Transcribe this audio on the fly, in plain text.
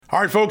All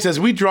right, folks, as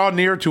we draw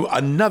near to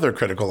another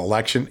critical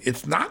election,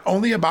 it's not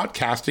only about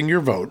casting your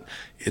vote,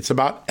 it's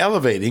about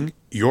elevating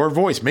your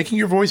voice, making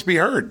your voice be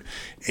heard.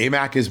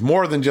 AMAC is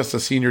more than just a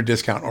senior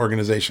discount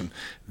organization.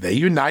 They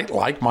unite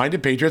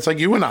like-minded patriots like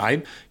you and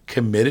I,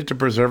 committed to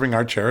preserving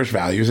our cherished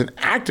values and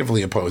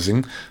actively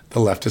opposing the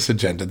leftist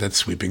agenda that's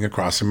sweeping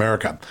across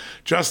America.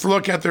 Just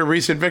look at their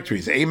recent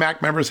victories.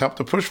 AMAC members helped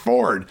to push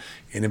forward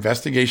an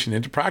investigation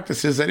into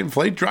practices that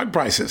inflate drug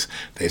prices.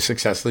 They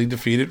successfully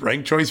defeated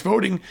ranked choice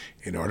voting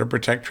in order to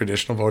protect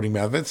traditional voting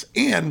methods,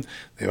 and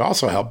they've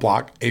also helped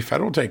block a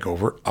federal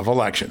takeover of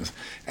elections.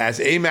 As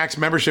AMAC's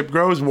membership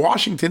grows,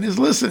 Washington is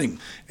listening.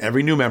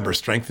 Every new member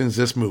strengthens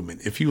this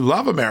movement. If you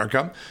love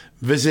America,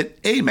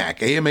 visit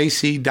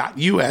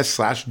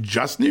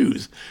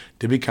amac.us/justnews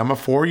to become a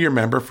 4-year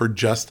member for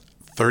just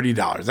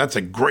 $30. That's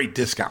a great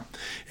discount.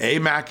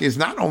 AMAC is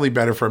not only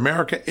better for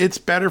America, it's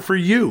better for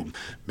you.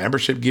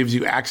 Membership gives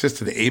you access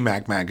to the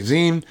AMAC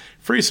magazine,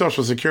 free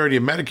Social Security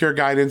and Medicare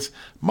guidance,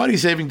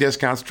 money-saving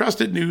discounts,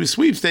 trusted news,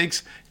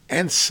 sweepstakes,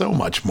 and so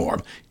much more.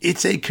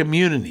 It's a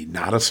community,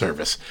 not a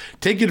service.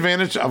 Take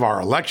advantage of our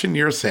election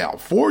year sale,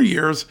 4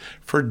 years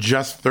for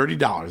just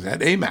 $30 at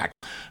AMAC.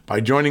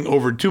 By joining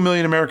over 2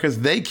 million Americans,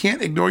 they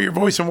can't ignore your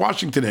voice in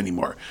Washington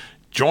anymore.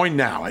 Join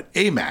now at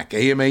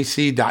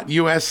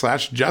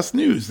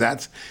amac.us/justnews.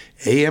 That's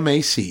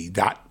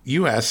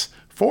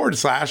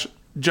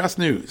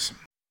amac.us/justnews.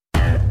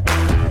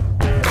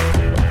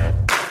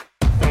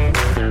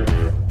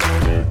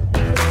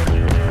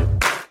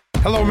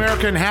 Hello,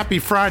 America, and happy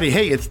Friday.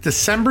 Hey, it's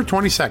December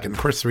 22nd, of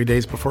course, 3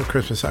 days before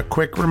Christmas. A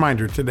quick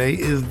reminder, today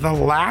is the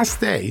last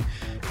day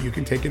you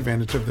can take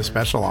advantage of the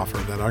special offer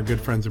that our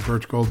good friends at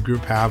Birch Gold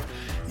Group have.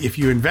 If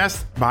you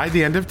invest by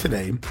the end of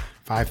today,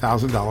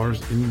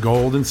 $5,000 in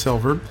gold and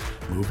silver,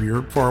 move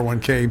your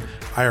 401k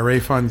IRA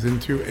funds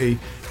into a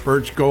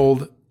Birch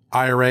Gold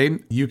IRA,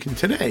 you can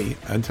today,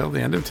 until the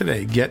end of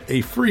today, get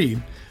a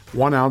free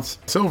 1-ounce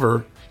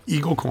silver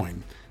Eagle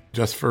coin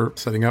just for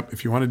setting up.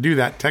 If you want to do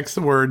that, text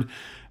the word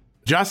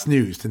Just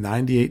News to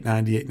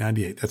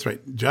 989898. That's right.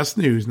 Just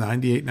News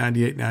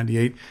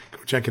 989898. Go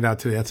check it out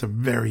today. That's a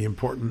very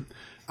important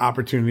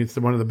opportunity. It's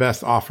one of the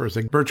best offers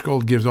that Birch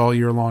Gold gives all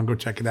year long. Go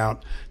check it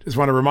out. Just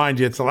want to remind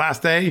you, it's the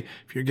last day.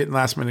 If you're getting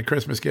last minute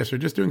Christmas gifts or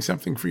just doing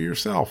something for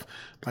yourself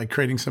by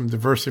creating some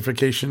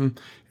diversification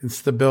and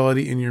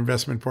stability in your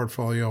investment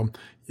portfolio,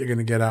 you're going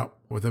to get out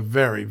with a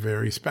very,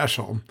 very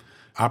special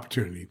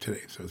opportunity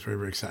today. So it's very,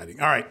 very exciting.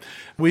 All right.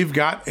 We've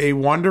got a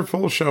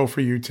wonderful show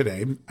for you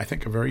today. I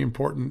think a very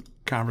important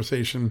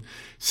conversation.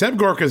 Seb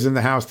Gorka's in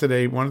the house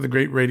today, one of the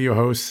great radio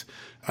hosts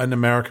in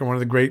America, one of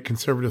the great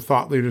conservative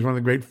thought leaders, one of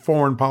the great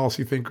foreign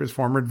policy thinkers,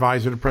 former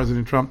advisor to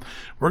President Trump.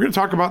 We're going to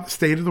talk about the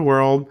state of the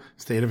world,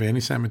 state of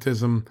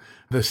anti-Semitism,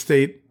 the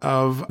state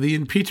of the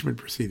impeachment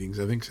proceedings.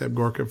 I think Seb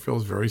Gorka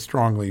feels very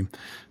strongly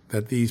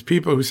that these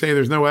people who say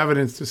there's no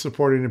evidence to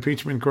support an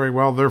impeachment inquiry,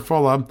 well, they're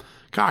full of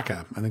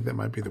caca. I think that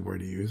might be the word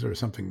to use, or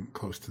something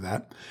close to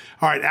that.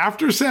 All right,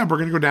 after Seb, we're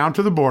going to go down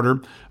to the border.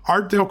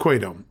 Art Del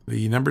Cueto,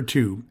 the number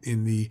 2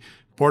 in the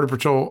Border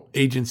Patrol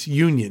Agents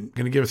Union,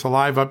 going to give us a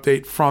live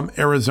update from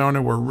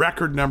Arizona, where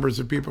record numbers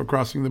of people are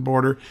crossing the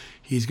border.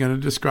 He's going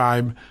to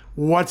describe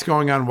what's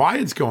going on, why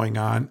it's going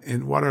on,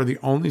 and what are the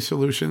only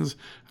solutions.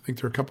 I think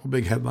there are a couple of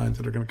big headlines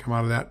that are going to come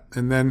out of that.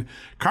 And then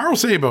Carl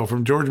Szabo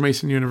from George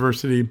Mason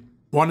University,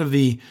 one of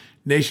the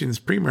nation's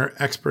premier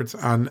experts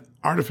on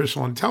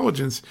artificial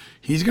intelligence.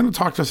 He's going to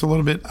talk to us a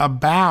little bit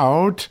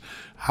about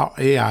how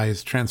AI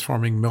is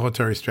transforming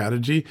military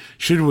strategy.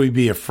 Should we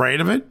be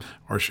afraid of it,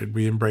 or should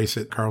we embrace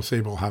it? Carl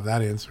Szabo will have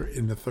that answer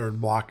in the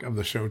third block of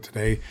the show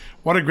today.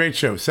 What a great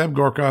show. Seb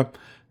Gorka,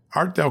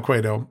 Art Del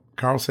Cueto,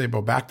 Carl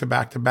Szabo, back to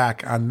back to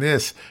back on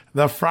this,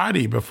 the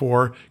Friday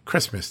before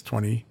Christmas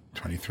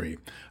 2023.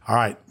 All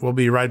right, we'll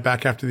be right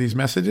back after these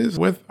messages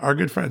with our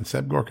good friend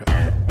Seb Gorka.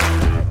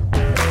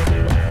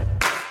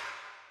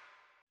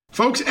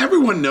 Folks,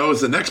 everyone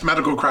knows the next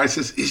medical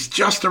crisis is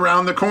just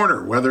around the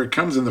corner, whether it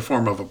comes in the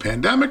form of a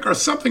pandemic or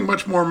something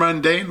much more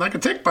mundane like a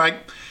tick bite.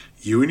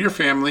 You and your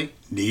family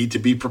need to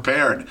be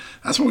prepared.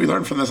 That's what we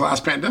learned from this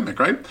last pandemic,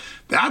 right?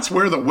 That's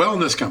where the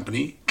Wellness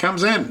Company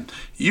comes in.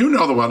 You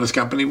know the Wellness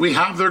Company. We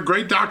have their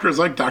great doctors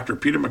like Dr.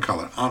 Peter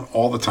McCullough on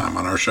all the time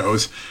on our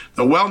shows.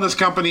 The Wellness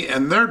Company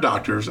and their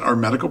doctors are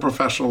medical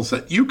professionals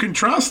that you can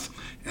trust,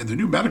 and the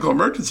new medical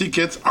emergency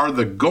kits are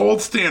the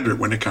gold standard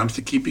when it comes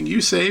to keeping you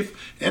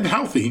safe and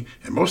healthy,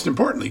 and most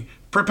importantly,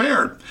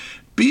 prepared.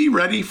 Be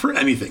ready for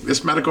anything.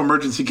 This medical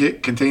emergency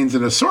kit contains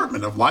an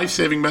assortment of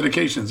life-saving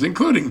medications,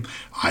 including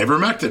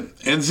ivermectin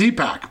and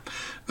Z-Pak.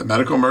 The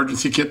medical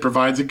emergency kit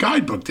provides a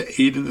guidebook to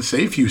aid in the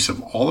safe use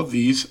of all of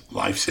these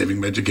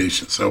life-saving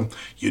medications, so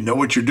you know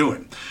what you're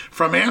doing.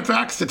 From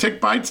anthrax to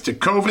tick bites to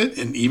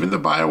COVID and even the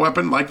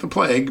bioweapon like the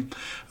plague,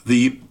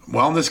 the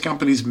Wellness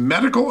Company's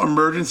medical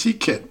emergency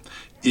kit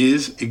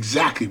is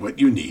exactly what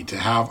you need to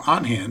have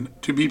on hand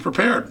to be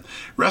prepared.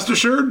 Rest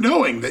assured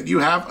knowing that you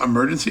have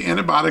emergency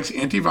antibiotics,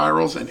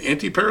 antivirals, and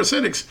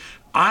antiparasitics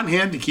on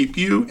hand to keep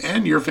you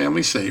and your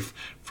family safe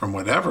from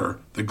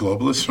whatever the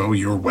globalists throw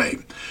your way.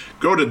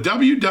 Go to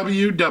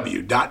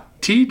www.wellness.com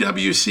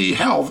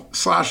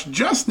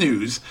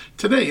TWChealth/justnews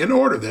today and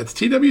order. That's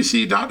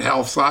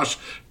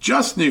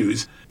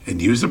TWC.health/justnews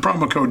and use the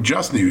promo code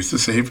JUSTNEWS to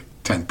save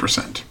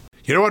 10%.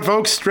 You know what,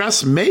 folks?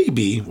 Stress may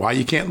be why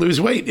you can't lose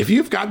weight. If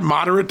you've got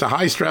moderate to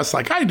high stress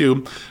like I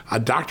do, a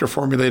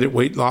doctor-formulated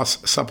weight loss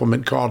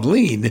supplement called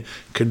Lean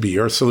could be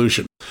your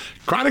solution.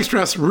 Chronic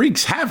stress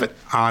wreaks havoc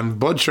on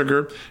blood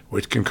sugar,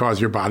 which can cause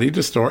your body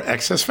to store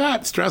excess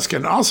fat. Stress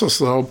can also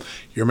slow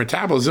your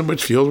metabolism,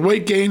 which fuels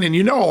weight gain. And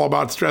you know all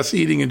about stress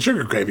eating and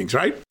sugar cravings,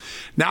 right?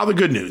 Now the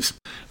good news.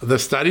 The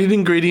studied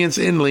ingredients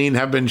in Lean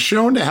have been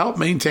shown to help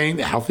maintain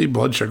healthy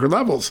blood sugar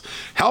levels,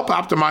 help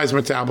optimize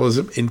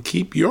metabolism, and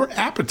keep your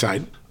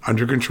appetite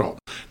under control.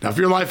 Now, if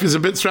your life is a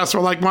bit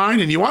stressful like mine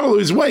and you want to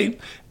lose weight,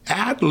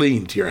 add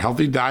Lean to your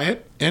healthy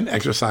diet and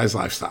exercise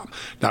lifestyle.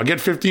 Now get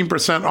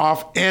 15%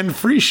 off and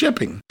free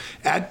shipping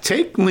at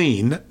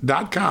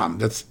TakeLean.com.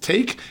 That's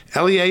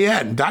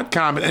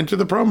TakeLean.com and enter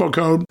the promo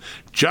code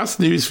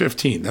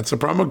JustNews15. That's the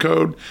promo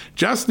code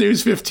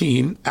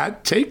JustNews15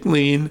 at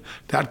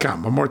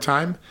TakeLean.com. One more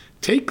time,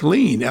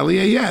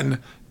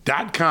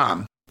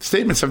 TakeLean.com.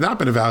 Statements have not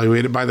been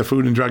evaluated by the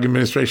Food and Drug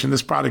Administration.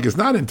 This product is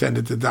not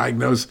intended to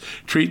diagnose,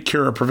 treat,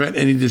 cure, or prevent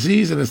any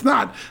disease, and is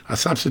not a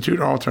substitute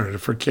or alternative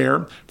for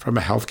care from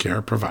a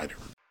healthcare provider.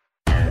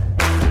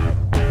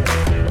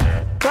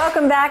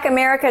 Welcome back,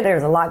 America.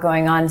 There's a lot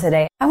going on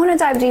today. I want to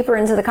dive deeper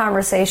into the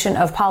conversation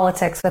of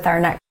politics with our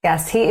next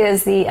guest. He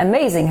is the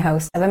amazing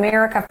host of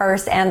America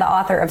First and the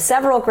author of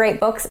several great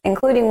books,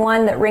 including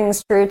one that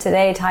rings true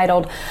today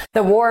titled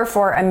The War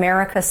for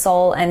America's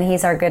Soul. And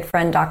he's our good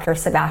friend, Dr.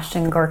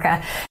 Sebastian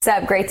Gorka.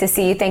 Seb, great to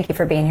see you. Thank you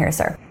for being here,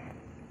 sir.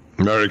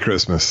 Merry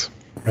Christmas.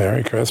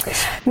 Merry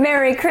Christmas.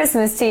 Merry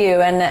Christmas to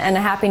you, and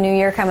a Happy New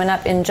Year coming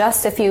up in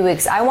just a few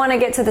weeks. I want to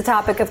get to the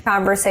topic of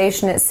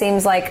conversation. It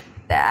seems like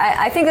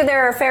I think that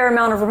there are a fair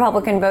amount of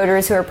Republican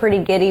voters who are pretty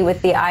giddy with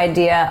the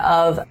idea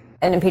of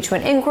an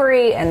impeachment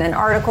inquiry and then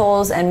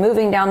articles and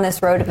moving down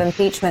this road of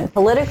impeachment.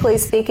 Politically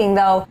speaking,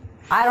 though,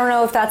 I don't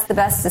know if that's the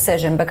best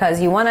decision,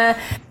 because you want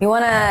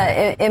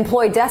to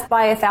employ death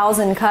by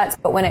 1,000 cuts.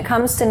 But when it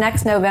comes to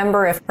next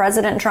November, if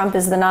President Trump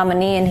is the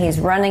nominee and he's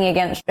running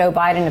against Joe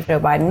Biden, if Joe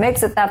Biden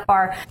makes it that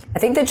far, I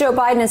think that Joe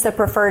Biden is the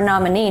preferred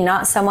nominee,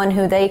 not someone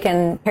who they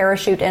can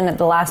parachute in at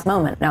the last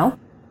moment. No?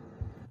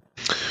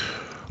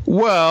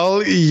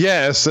 Well,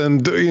 yes.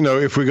 And, you know,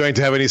 if we're going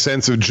to have any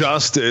sense of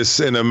justice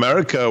in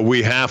America,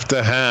 we have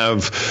to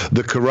have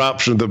the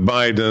corruption of the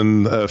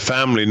Biden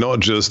family not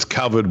just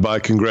covered by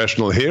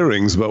congressional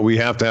hearings, but we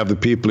have to have the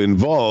people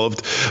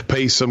involved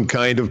pay some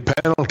kind of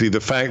penalty.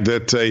 The fact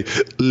that a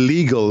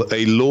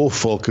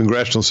lawful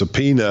congressional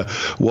subpoena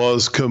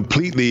was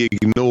completely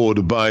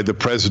ignored by the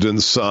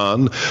president's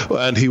son,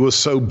 and he was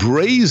so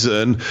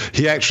brazen,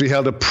 he actually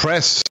held a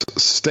press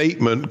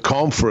statement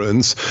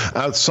conference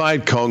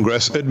outside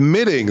Congress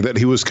admitting that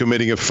he was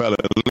committing a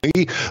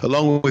felony,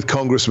 along with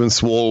Congressman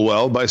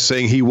Swalwell, by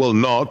saying he will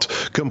not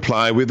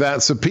comply with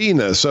that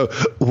subpoena. So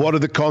what are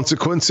the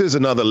consequences?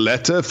 Another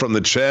letter from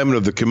the chairman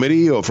of the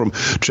committee, or from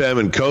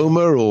Chairman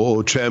Comer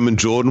or Chairman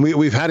Jordan.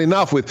 We've had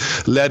enough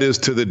with letters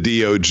to the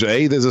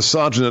DOJ. There's a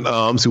sergeant at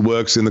arms who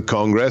works in the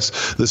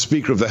Congress. The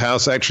Speaker of the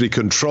House actually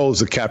controls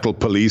the Capitol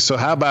Police. So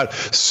how about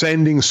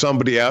sending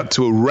somebody out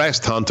to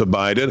arrest Hunter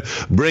Biden,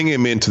 bring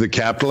him into the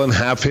Capitol, and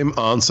have him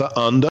answer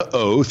under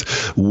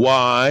oath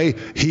why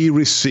he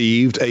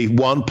received a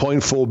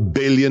 $1.4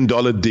 billion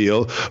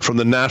deal from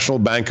the National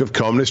Bank of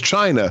Communist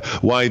China,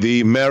 why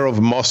the mayor of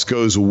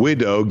Moscow's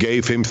widow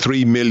gave him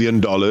 $3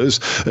 million,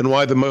 and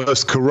why the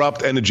most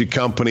corrupt energy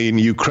company in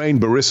Ukraine,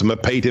 Burisma,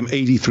 paid him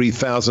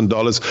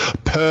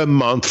 $83,000 per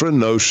month for a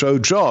no-show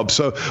job.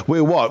 So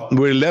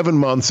we're 11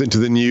 months into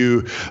the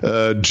new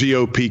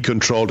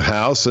GOP-controlled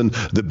House, and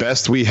the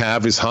best we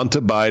have is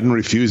Hunter Biden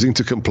refusing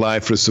to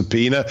comply for a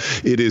subpoena.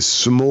 It is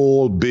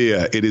small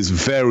beer. It is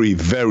very,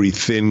 very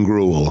thin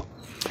gruel.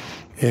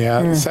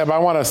 Yeah, Seb, I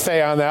want to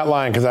stay on that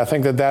line because I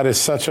think that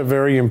is such a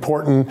very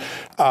important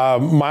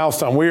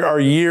milestone. We are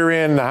a year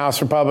in. The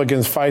House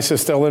Republicans, FISA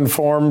is still in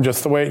form,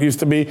 just the way it used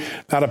to be.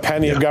 Not a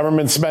penny of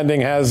government spending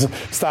has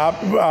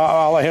stopped.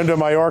 Alejandro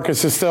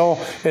Mayorkas is still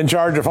in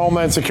charge of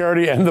Homeland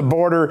Security, and the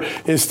border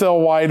is still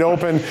wide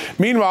open.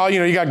 Meanwhile,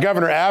 you got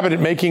Governor Abbott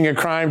making a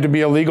crime to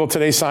be illegal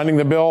today, signing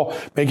the bill,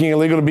 making it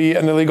illegal to be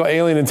an illegal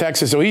alien in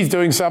Texas. So he's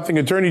doing something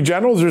attorney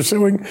generals are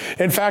suing.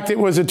 In fact, it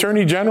was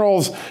attorney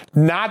generals,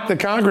 not the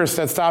Congress,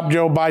 that stop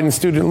Joe Biden's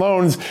student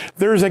loans.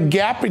 There's a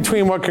gap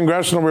between what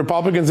congressional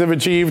Republicans have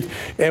achieved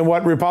and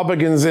what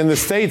Republicans in the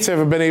states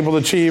have been able to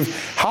achieve.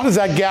 How does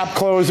that gap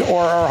close,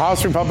 or are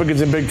House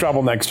Republicans in big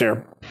trouble next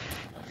year?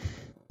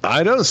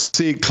 I don't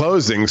see it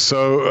closing.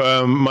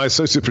 So my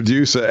associate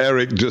producer,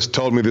 Eric, just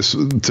told me this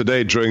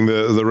today during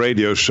the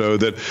radio show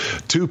that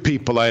two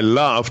people I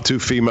love, two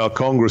female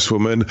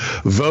congresswomen,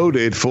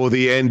 voted for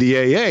the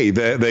NDAA.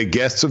 They're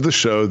guests of the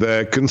show.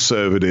 They're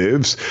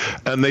conservatives.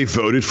 And they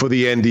voted for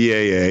the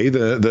NDAA,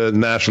 the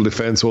National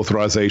Defense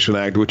Authorization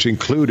Act, which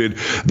included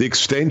the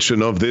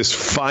extension of this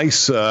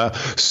FISA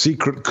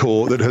secret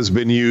court that has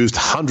been used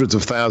hundreds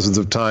of thousands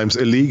of times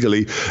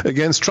illegally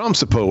against Trump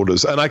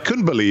supporters. And I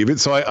couldn't believe it.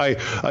 So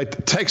I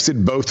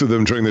texted both of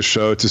them during the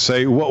show to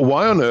say,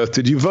 why on earth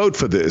did you vote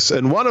for this?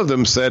 And one of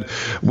them said,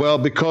 well,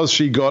 because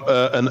she got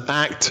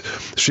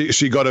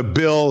she got a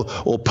bill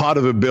or part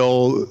of a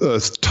bill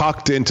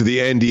tucked into the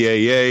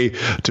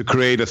NDAA to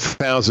create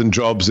 1,000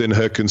 jobs in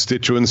her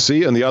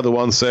constituency. And the other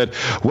one said,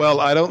 well,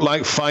 I don't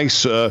like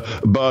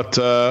FISA,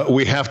 but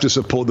we have to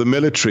support the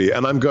military.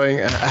 And I'm going,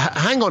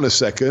 hang on a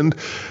second.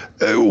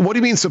 What do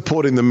you mean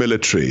supporting the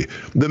military?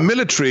 The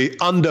military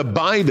under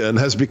Biden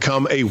has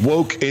become a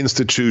woke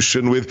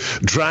institution with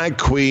drag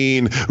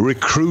queen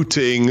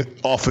recruiting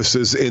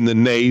officers in the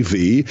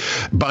Navy.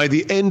 By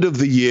the end of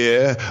the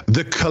year,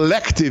 the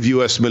collective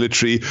U.S.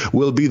 military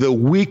will be the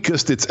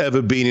weakest it's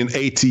ever been in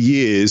 80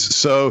 years.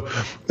 So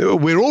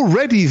we're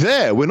already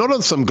there. We're not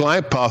on some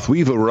glide path.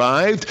 We've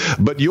arrived.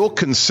 But your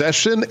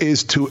concession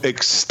is to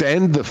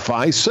extend the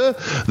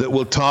FISA that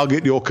will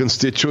target your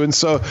constituents.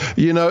 So,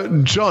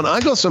 John,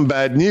 I got some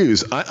bad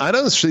news. I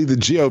don't see the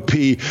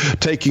GOP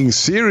taking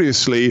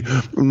seriously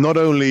not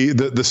only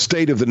the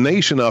state of the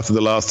nation after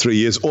the last 3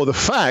 years, or the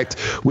fact,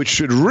 which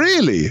should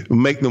really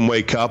make them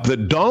wake up,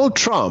 that Donald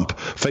Trump,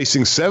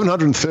 facing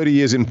 730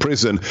 years in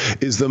prison,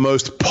 is the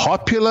most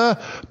popular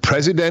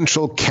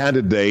presidential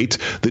candidate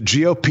the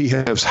GOP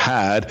has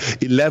had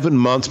 11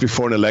 months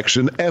before an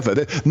election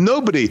ever.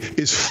 Nobody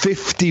is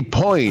 50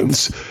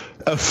 points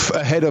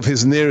ahead of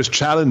his nearest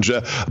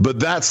challenger, but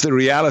that's the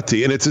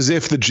reality. And it's as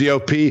if the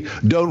GOP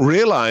don't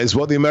realize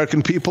what the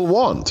American people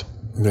want.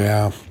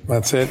 Yeah,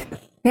 that's it.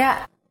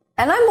 Yeah.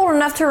 And I'm old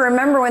enough to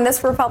remember when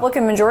this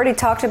Republican majority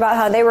talked about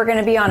how they were going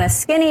to be on a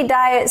skinny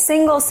diet,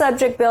 single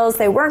subject bills.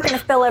 They weren't going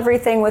to fill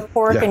everything with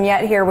pork, and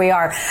yet here we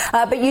are.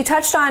 But you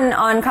touched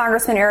on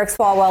Congressman Eric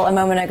Swalwell a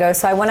moment ago,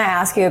 so I want to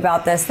ask you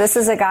about this. This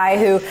is a guy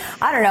who,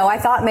 I don't know, I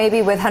thought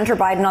maybe with Hunter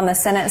Biden on the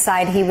Senate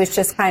side, he was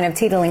just kind of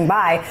teetering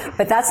by,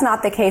 but that's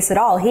not the case at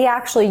all. He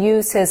actually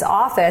used his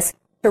office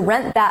to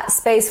rent that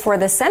space for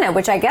the Senate,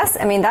 which I guess,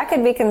 that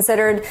could be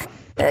considered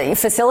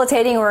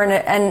facilitating or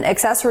an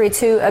accessory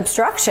to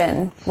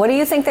obstruction. What do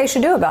you think they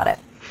should do about it?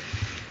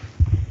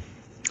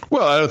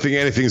 Well, I don't think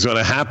anything's going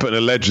to happen.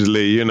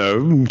 Allegedly,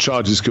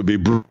 charges could be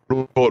brought.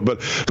 But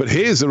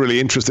here's a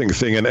really interesting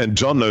thing, and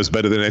John knows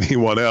better than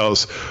anyone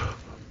else.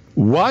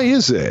 Why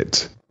is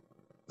it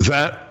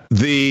that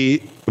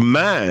the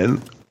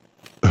man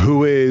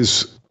who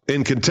is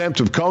in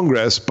contempt of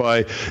Congress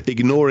by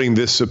ignoring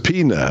this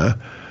subpoena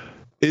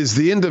is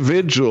the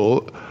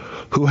individual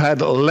who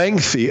had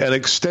lengthy and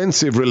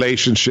extensive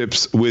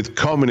relationships with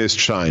communist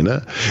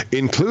China,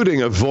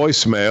 including a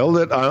voicemail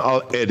that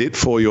I'll edit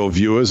for your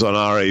viewers on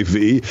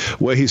RAV,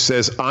 where he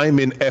says, I'm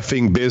in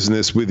effing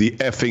business with the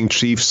effing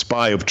chief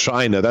spy of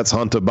China. That's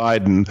Hunter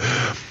Biden.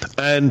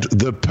 And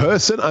the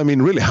person,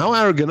 really, how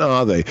arrogant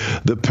are they?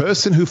 The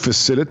person who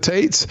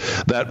facilitates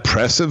that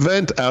press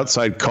event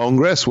outside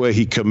Congress where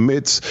he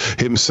commits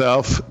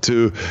himself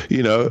to,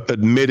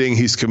 admitting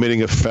he's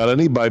committing a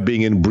felony by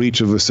being in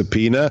breach of a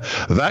subpoena,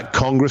 that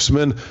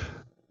congressman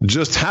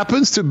just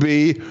happens to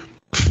be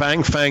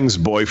Fang Fang's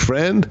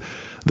boyfriend,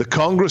 the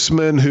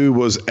congressman who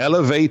was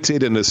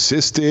elevated and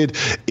assisted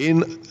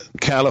in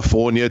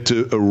California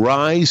to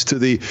rise to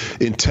the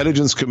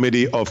Intelligence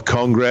Committee of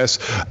Congress.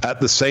 At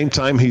the same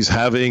time, he's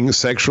having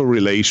sexual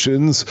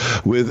relations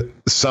with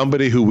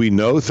somebody who we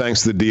know,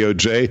 thanks to the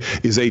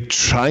DOJ, is a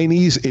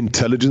Chinese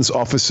intelligence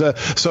officer.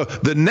 So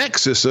the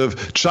nexus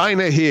of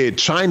China here,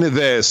 China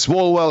there,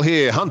 Swalwell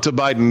here, Hunter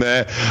Biden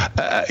there.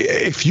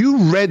 If you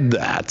read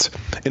that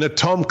in a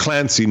Tom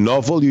Clancy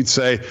novel, you'd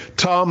say,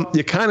 Tom,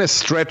 you're kind of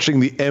stretching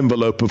the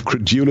envelope of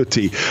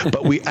credulity,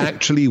 but we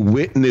actually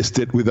witnessed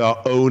it with our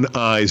own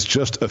eyes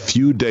just a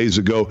few days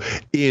ago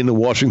in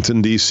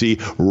Washington, D.C.,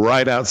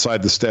 right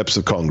outside the steps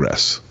of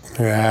Congress.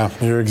 Yeah,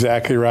 you're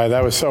exactly right.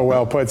 That was so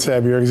well put,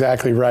 Seb. You're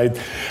exactly right.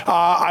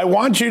 I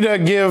want you to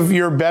give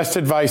your best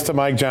advice to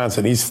Mike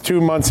Johnson. He's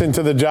 2 months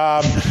into the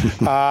job,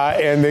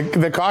 and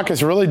the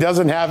caucus really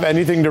doesn't have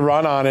anything to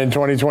run on in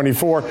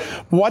 2024.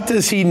 What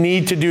does he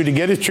need to do to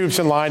get his troops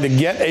in line, to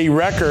get a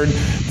record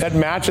that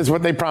matches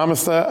what they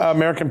promised the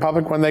American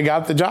public when they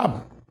got the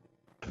job?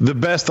 The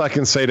best I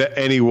can say to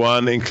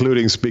anyone,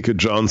 including Speaker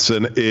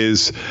Johnson,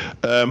 is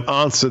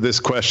answer this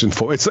question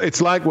for.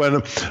 It's like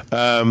when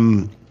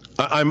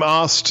I'm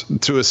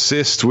asked to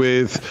assist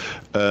with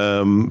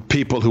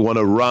people who want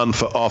to run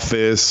for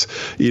office,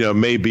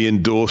 maybe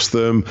endorse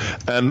them.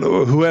 And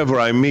whoever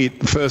I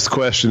meet, first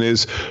question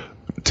is,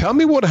 tell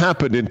me what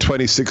happened in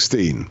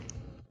 2016.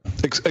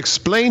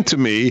 Explain to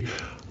me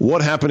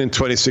what happened in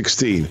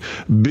 2016.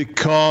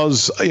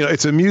 Because,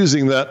 it's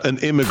amusing that an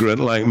immigrant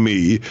like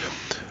me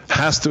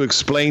has to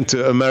explain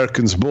to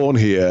Americans born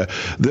here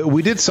that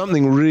we did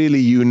something really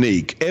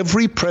unique.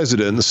 Every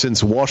president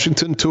since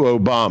Washington to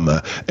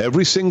Obama,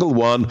 every single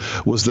one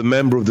was the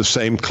member of the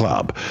same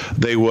club.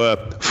 They were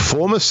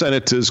former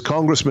senators,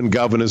 congressmen,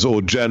 governors,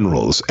 or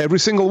generals. Every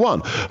single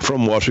one,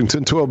 from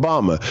Washington to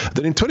Obama.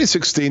 Then in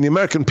 2016, the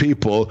American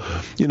people,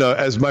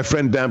 as my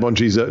friend Dan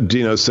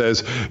Bongino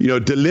says,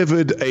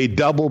 delivered a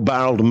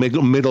double-barreled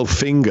middle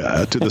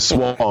finger to the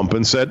swamp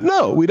and said,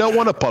 no, we don't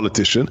want a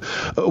politician.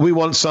 We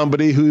want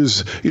somebody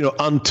who's,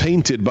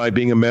 untainted by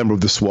being a member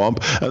of the swamp.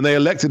 And they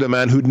elected a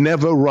man who'd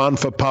never run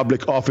for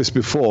public office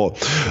before.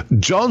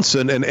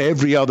 Johnson and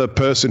every other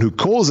person who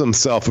calls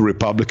himself a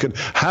Republican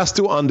has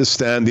to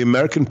understand the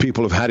American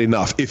people have had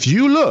enough. If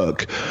you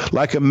look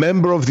like a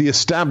member of the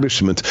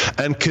establishment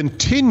and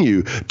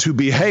continue to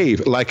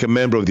behave like a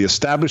member of the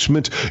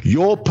establishment,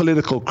 your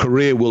political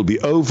career will be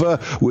over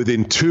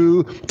within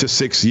 2 to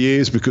 6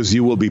 years because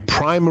you will be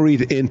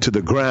primaried into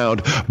the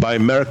ground by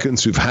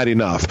Americans who've had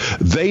enough.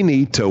 They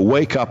need to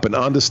wake up and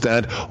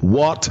understand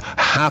what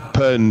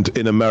happened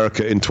in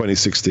America in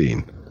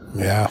 2016.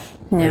 Yeah,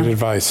 good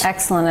advice.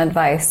 Excellent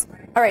advice.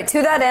 All right,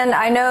 to that end,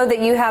 I know that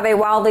you have a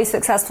wildly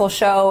successful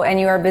show and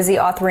you are busy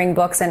authoring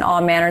books and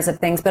all manners of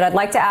things, but I'd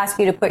like to ask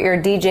you to put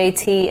your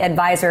DJT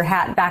advisor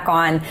hat back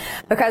on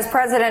because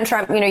President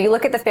Trump, you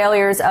look at the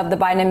failures of the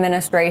Biden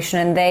administration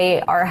and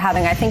they are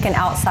having, I think, an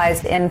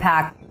outsized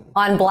impact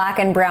on black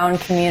and brown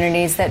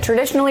communities that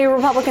traditionally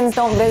Republicans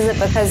don't visit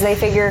because they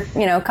figure,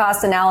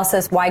 cost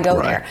analysis, why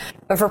go there?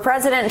 But for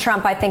President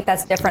Trump, I think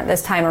that's different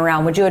this time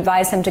around. Would you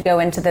advise him to go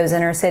into those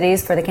inner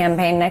cities for the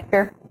campaign next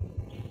year?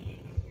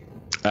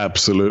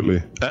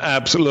 Absolutely.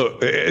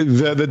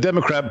 The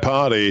Democrat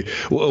Party,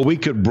 we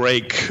could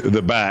break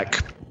the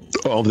back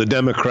of the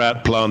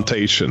Democrat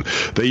plantation.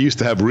 They used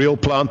to have real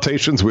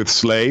plantations with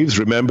slaves.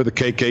 Remember, the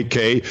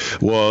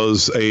KKK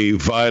was a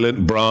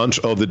violent branch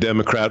of the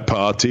Democrat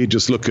Party.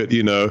 Just look at,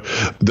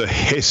 the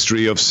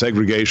history of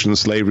segregation and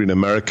slavery in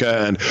America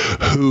and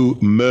who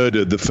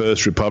murdered the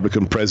first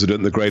Republican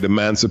president, the great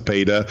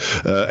emancipator,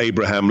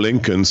 Abraham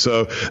Lincoln.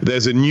 So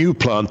there's a new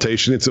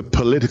plantation. It's a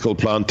political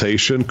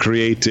plantation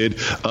created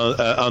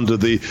under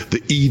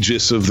the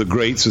aegis of the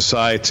Great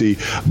Society.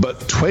 But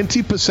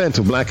 20%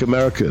 of black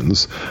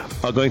Americans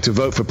are going to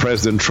vote for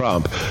President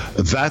Trump.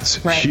 That's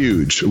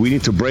huge. We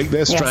need to break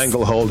their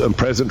stranglehold, and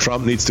President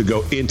Trump needs to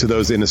go into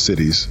those inner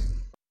cities.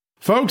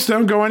 Folks,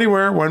 don't go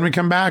anywhere. When we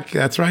come back,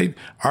 that's right,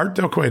 Art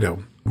Del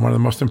Cueto, one of the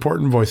most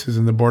important voices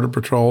in the Border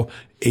Patrol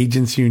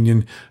Agents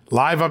Union.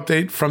 Live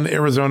update from the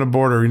Arizona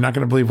border. You're not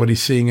going to believe what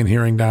he's seeing and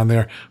hearing down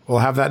there. We'll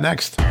have that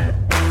next.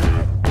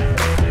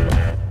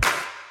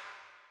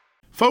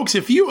 Folks,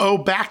 if you owe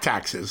back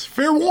taxes,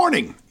 fair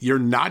warning, you're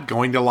not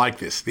going to like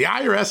this. The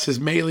IRS is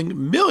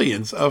mailing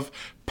millions of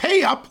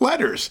pay-up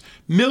letters.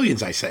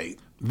 Millions, I say.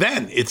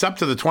 Then it's up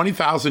to the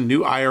 20,000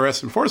 new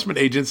IRS enforcement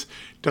agents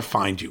to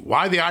find you.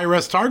 Why the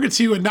IRS targets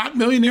you and not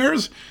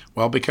millionaires?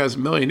 Well, because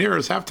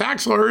millionaires have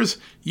tax lawyers.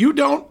 You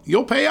don't,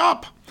 you'll pay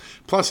up.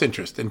 Plus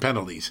interest and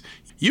penalties.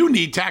 You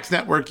need Tax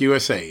Network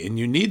USA, and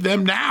you need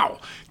them now.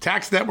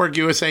 Tax Network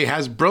USA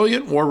has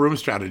brilliant war room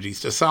strategies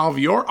to solve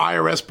your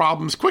IRS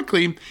problems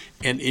quickly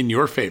and in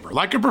your favor.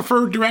 Like a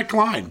preferred direct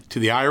line to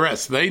the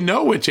IRS. They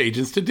know which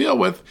agents to deal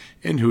with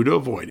and who to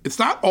avoid. It's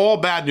not all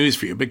bad news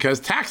for you because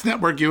Tax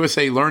Network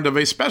USA learned of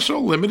a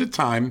special limited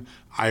time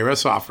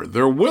IRS offer.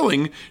 They're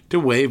willing to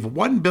waive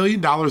 $1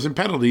 billion in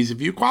penalties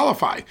if you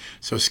qualify.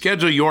 So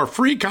schedule your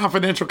free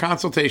confidential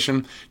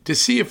consultation to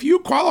see if you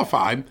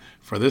qualify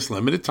for this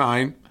limited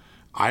time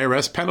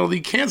IRS penalty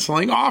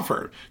canceling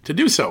offer. To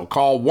do so,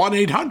 call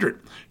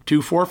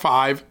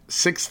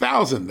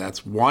 1-800-245-6000.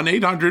 That's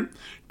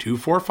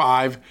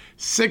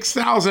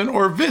 1-800-245-6000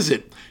 or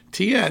visit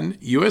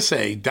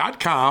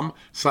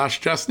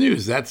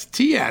tnusa.com/justnews. That's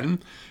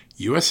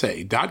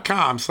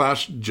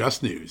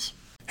tnusa.com/justnews.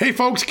 Hey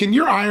folks, can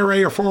your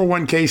IRA or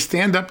 401k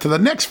stand up to the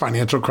next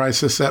financial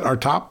crisis that our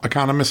top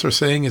economists are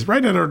saying is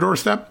right at our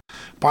doorstep?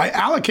 By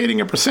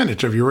allocating a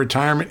percentage of your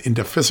retirement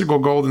into physical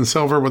gold and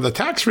silver with a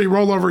tax-free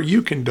rollover,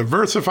 you can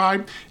diversify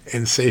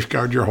and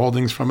safeguard your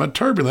holdings from a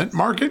turbulent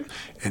market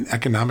and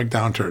economic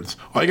downturns.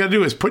 All you got to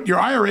do is put your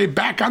IRA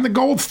back on the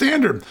gold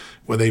standard.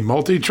 With a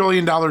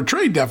multi-trillion-dollar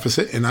trade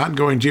deficit and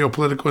ongoing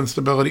geopolitical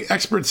instability,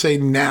 experts say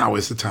now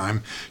is the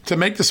time to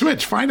make the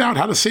switch. Find out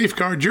how to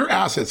safeguard your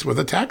assets with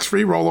a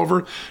tax-free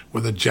rollover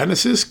with a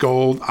Genesis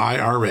Gold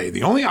IRA,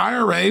 the only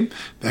IRA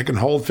that can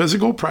hold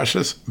physical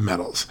precious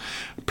metals.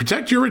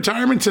 Protect your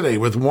retirement today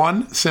with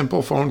one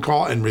simple phone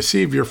call and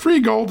receive your free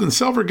gold and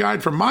silver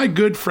guide from my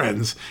good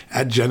friends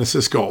at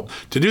Genesis Gold.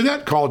 To do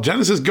that, call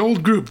Genesis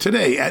Gold Group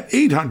today at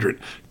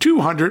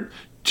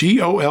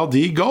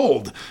 800-200-GOLD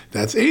Gold.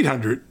 That's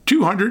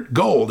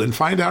 800-200-GOLD, and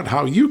find out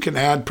how you can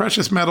add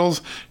precious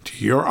metals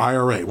to your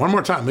IRA. One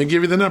more time, let me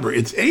give you the number.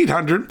 It's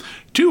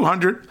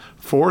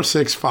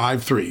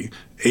 800-200-4653.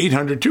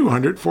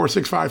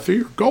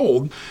 800-200-4653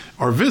 gold,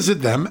 or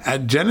visit them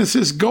at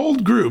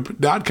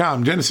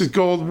genesisgoldgroup.com. Genesis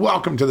Gold,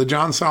 welcome to the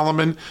John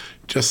Solomon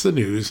Just the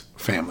News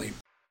family.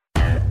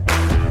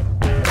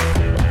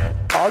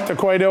 Art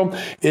Taquedo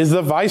is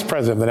the vice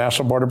president of the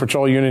National Border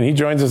Patrol Unit. He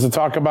joins us to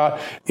talk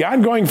about the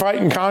ongoing fight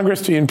in Congress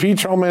to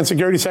impeach Homeland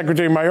Security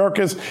Secretary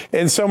Mayorkas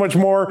and so much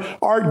more.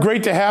 Art,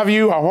 great to have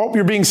you. I hope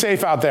you're being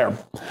safe out there.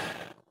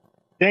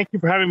 Thank you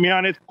for having me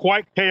on. It's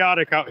quite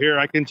chaotic out here.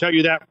 I can tell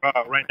you that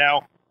right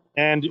now.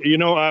 And,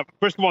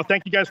 first of all,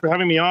 thank you guys for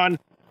having me on.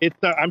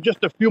 I'm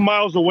just a few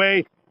miles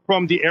away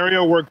from the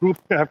area where groups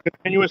have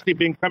continuously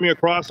been coming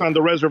across on the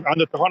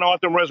Tohono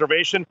O'odham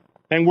Reservation.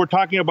 And we're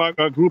talking about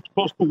groups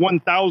close to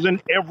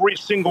 1,000 every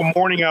single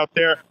morning out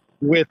there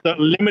with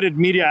limited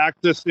media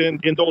access in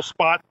those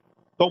spots.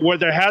 But where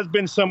there has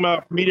been some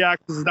media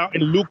access is out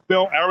in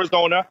Lukeville,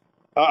 Arizona.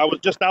 I was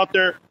just out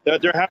there.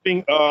 They're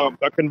having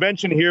a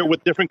convention here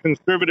with different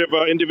conservative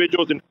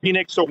individuals in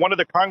Phoenix. So one of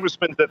the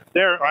congressmen that's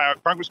there,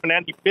 Congressman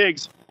Andy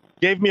Biggs,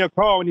 gave me a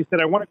call and he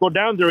said, I want to go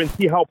down there and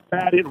see how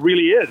bad it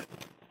really is.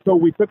 So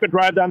we took a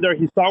drive down there.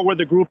 He saw where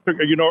the groups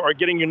are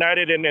getting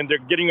united and they're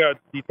getting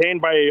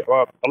detained by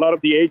a lot of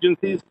the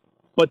agencies.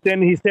 But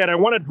then he said, I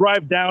want to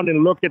drive down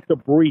and look at the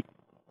breach.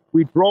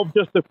 We drove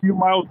just a few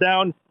miles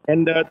down,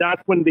 and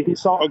that's when he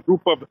saw a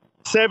group of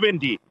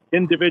 70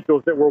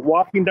 individuals that were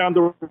walking down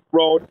the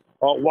road,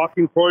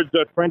 walking towards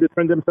trying to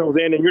turn themselves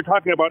in. And you're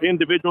talking about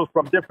individuals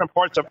from different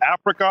parts of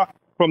Africa,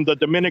 from the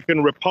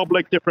Dominican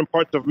Republic, different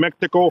parts of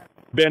Mexico,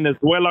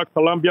 Venezuela,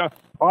 Colombia.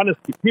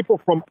 Honestly, people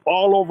from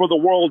all over the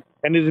world.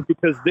 And it is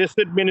because this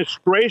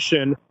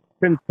administration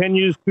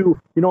continues to,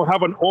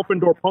 have an open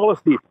door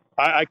policy.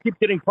 I keep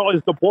getting called,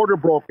 is the border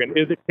broken?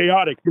 Is it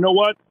chaotic? You know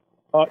what?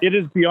 It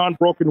is beyond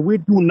broken. We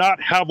do not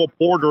have a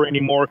border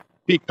anymore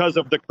because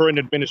of the current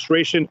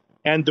administration.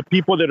 And the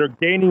people that are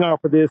gaining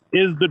off of this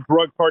is the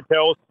drug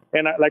cartels.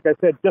 And like I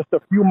said, just a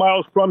few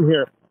miles from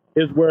here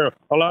is where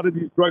a lot of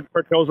these drug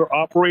cartels are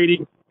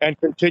operating and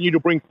continue to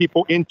bring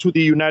people into the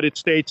United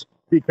States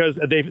because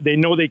they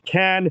know they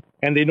can,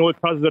 and they know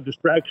it causes a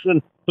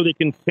distraction, so they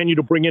continue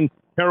to bring in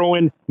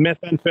heroin,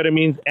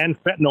 methamphetamines,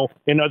 and fentanyl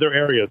in other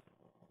areas.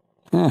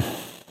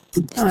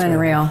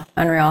 Unreal.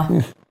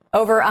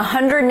 Over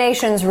 100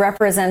 nations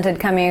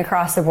represented coming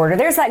across the border.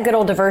 There's that good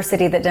old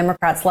diversity that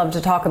Democrats love to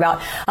talk about.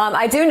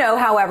 I do know,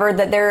 however,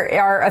 that there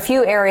are a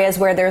few areas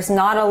where there's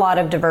not a lot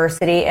of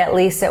diversity, at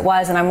least it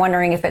was, and I'm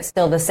wondering if it's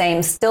still the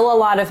same. Still a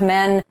lot of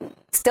men,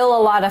 still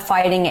a lot of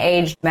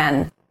fighting-aged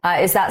men.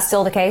 Is that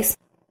still the case?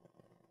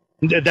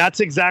 That's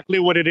exactly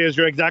what it is.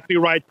 You're exactly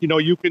right.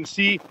 You can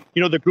see,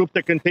 the group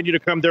that continue to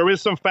come. There is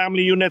some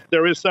family units.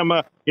 There is some,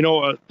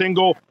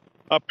 single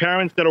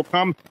parents that'll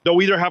come.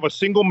 They'll either have a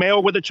single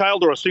male with a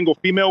child or a single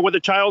female with a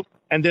child.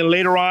 And then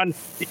later on,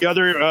 the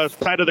other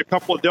side of the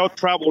couple, they'll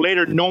travel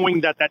later knowing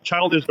that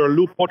child is their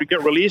loophole to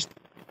get released.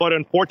 But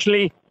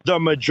unfortunately, the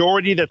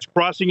majority that's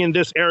crossing in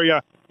this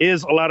area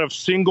is a lot of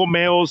single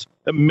males,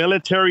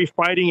 military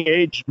fighting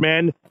age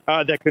men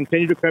that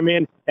continue to come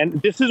in.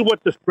 And this is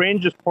what the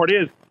strangest part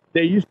is.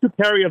 They used to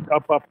carry a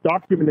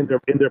document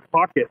in their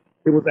pocket.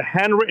 It was a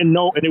handwritten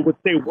note, and it would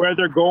say where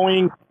they're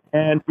going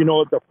and,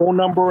 the phone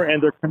number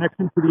and their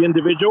connection to the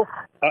individual.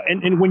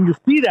 And when you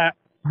see that,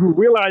 you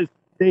realize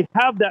they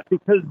have that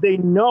because they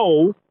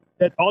know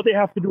that all they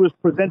have to do is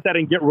present that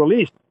and get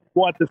released.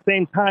 Well, at the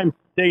same time,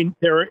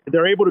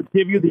 they're able to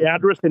give you the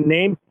address and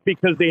name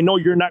because they know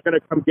you're not going to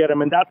come get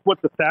them. And that's what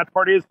the sad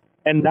part is.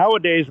 And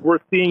nowadays, we're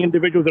seeing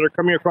individuals that are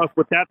coming across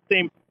with that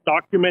same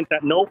document,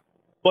 that note,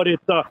 but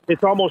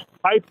it's almost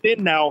typed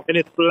in now and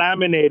it's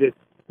laminated.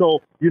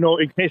 So,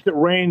 in case it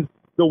rains,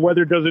 the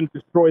weather doesn't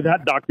destroy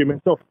that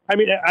document. So,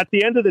 at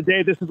the end of the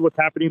day, this is what's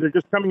happening. They're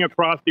just coming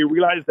across. They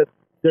realize that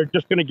they're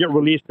just going to get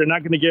released. They're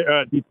not going to get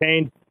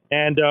detained.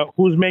 And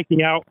who's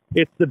making out?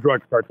 It's the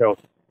drug cartels.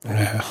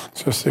 Yeah,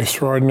 just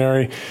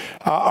extraordinary.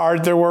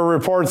 Art, there were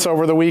reports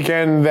over the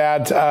weekend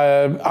that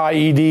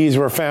IEDs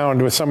were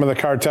found with some of the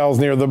cartels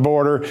near the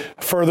border,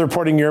 further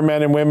putting your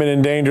men and women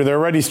in danger. They're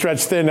already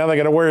stretched thin. Now they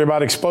got to worry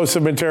about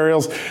explosive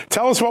materials.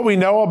 Tell us what we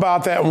know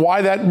about that and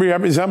why that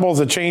resembles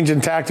a change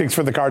in tactics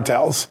for the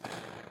cartels.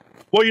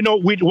 Well,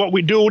 what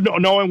we do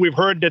know, and we've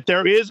heard that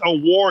there is a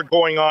war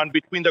going on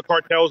between the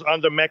cartels on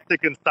the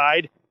Mexican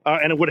side.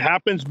 And what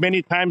happens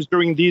many times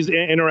during these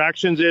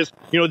interactions is,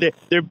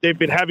 they've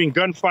been having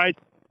gunfights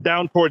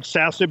down towards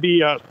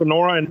Sasabe,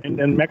 Sonora,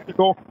 and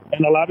Mexico.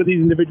 And a lot of these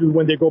individuals,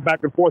 when they go back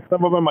and forth,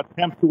 some of them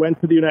attempt to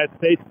enter the United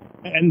States.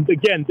 And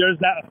again, there's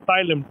that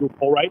asylum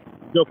loophole, right?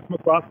 They'll come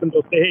across and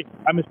they'll say, hey,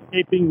 I'm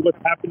escaping what's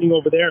happening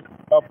over there.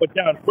 But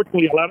yeah,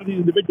 unfortunately, a lot of these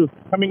individuals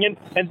are coming in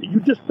and you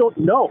just don't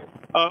know.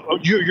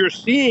 You're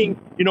seeing,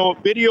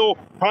 video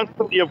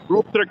constantly of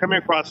groups that are coming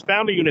across,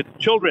 family units,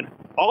 children.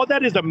 All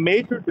that is a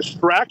major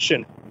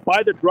distraction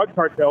by the drug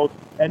cartels.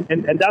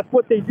 And that's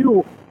what they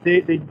do.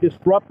 They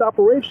disrupt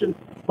operations.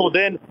 So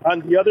then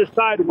on the other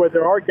side where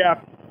there are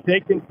gaps, they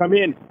can come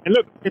in. And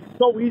look, it's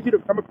so easy to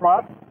come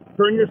across,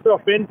 turn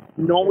yourself in,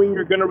 knowing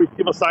you're going to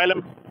receive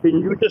asylum.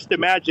 Can you just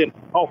imagine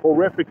how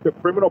horrific the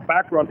criminal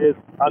background is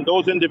on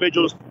those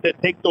individuals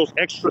that take those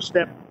extra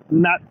steps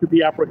not to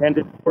be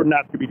apprehended or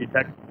not to be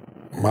detected?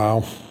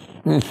 Wow.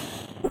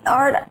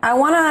 Art, I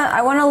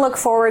want to look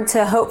forward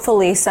to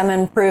hopefully some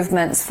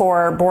improvements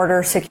for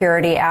border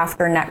security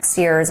after next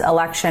year's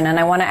election. And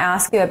I want to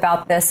ask you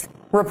about this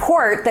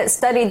report that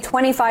studied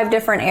 25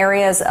 different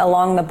areas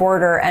along the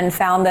border and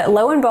found that,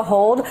 lo and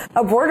behold,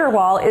 a border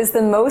wall is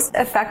the most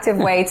effective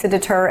way to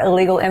deter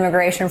illegal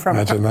immigration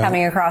from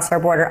coming across our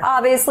border.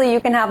 Obviously, you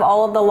can have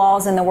all of the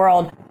laws in the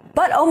world,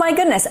 but oh my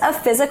goodness, a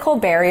physical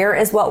barrier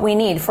is what we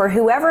need for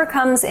whoever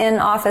comes in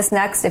office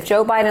next. If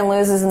Joe Biden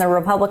loses and the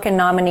Republican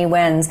nominee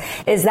wins,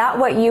 is that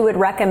what you would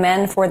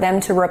recommend for them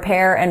to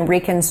repair and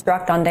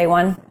reconstruct on day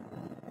one?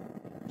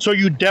 So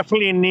you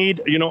definitely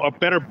need, a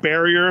better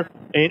barrier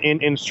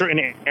in certain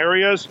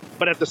areas.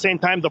 But at the same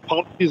time, the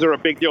policies are a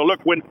big deal.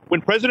 Look,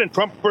 when President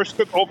Trump first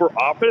took over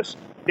office,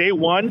 day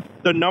one,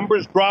 the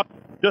numbers dropped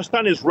just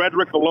on his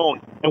rhetoric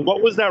alone. And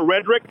what was that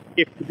rhetoric?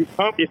 If you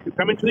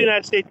come into the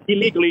United States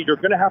illegally, you're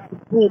going to have to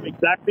prove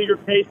exactly your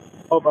case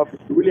of if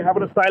you really have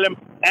an asylum.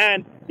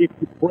 And if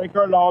you break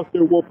our laws,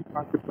 there will be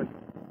consequences.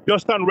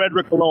 Just on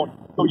rhetoric alone.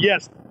 So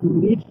yes, you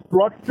need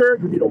structure.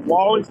 You need a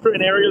wall in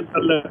certain areas,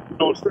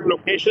 certain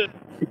locations,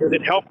 because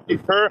it helps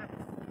deter.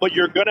 But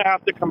you're going to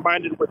have to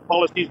combine it with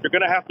policies. You're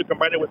going to have to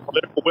combine it with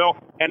political will.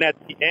 And at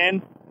the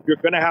end, you're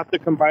going to have to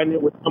combine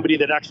it with somebody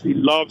that actually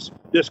loves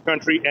this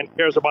country and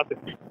cares about the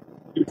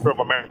future of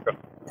America.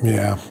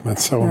 Yeah,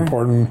 that's so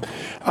important.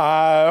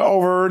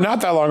 Over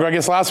not that long ago, I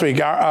guess last week,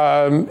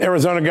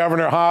 Arizona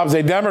Governor Hobbs,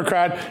 a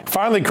Democrat,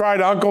 finally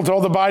cried uncle,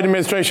 told the Biden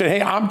administration,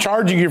 hey, I'm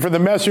charging you for the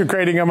mess you're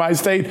creating in my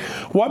state.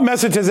 What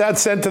message has that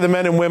sent to the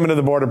men and women of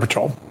the Border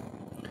Patrol?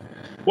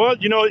 Well,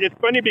 it's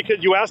funny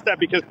because you asked that,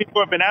 because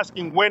people have been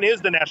asking, when is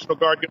the National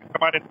Guard going to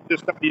come out and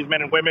assist some of these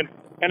men and women?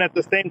 And at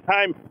the same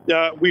time,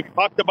 we've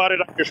talked about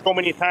it on your show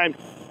many times.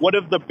 One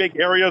of the big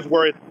areas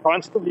where it's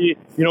constantly,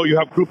 you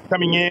have groups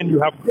coming in, you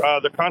have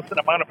the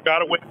constant amount of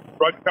got-away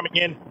drugs coming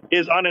in,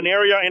 is on an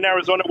area in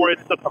Arizona where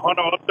it's the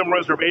Tohono O'odham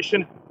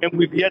Reservation. And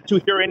we've yet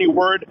to hear any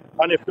word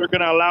on if they're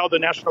going to allow the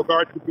National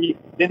Guard to be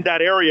in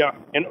that area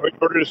in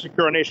order to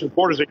secure our nation's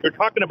borders. And you're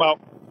talking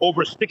about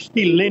over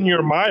 60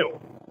 linear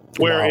miles.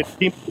 Where it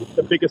seems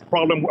the biggest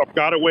problem of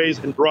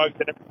gotaways and drugs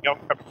and everything else.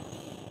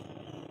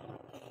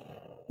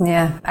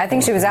 Yeah, I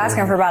think she was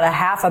asking for about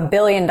 $500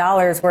 million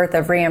worth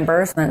of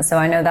reimbursement. So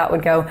I know that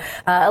would go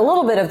a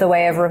little bit of the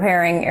way of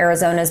repairing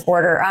Arizona's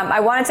border. I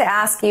wanted to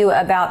ask you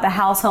about the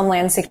House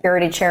Homeland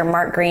Security Chair,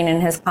 Mark Green,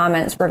 and his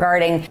comments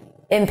regarding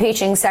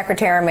impeaching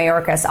Secretary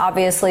Mayorkas.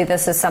 Obviously,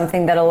 this is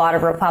something that a lot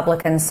of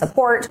Republicans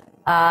support,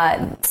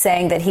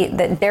 saying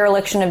that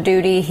dereliction of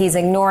duty, he's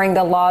ignoring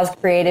the laws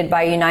created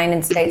by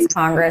United States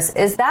Congress.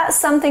 Is that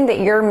something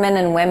that your men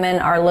and women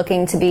are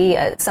looking to be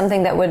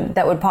something that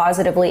would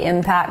positively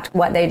impact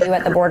what they do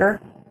at the border?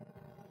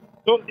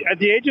 So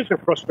the agents are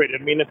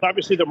frustrated. I mean, it's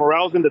obviously the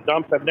morale's in the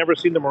dumps. I've never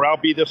seen the morale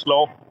be this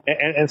low,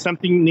 and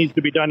something needs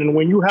to be done. And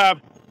when you have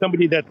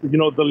somebody that's,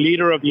 the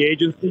leader of the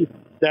agency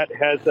that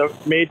has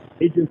made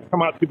agents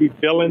come out to be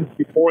villains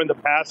before in the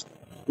past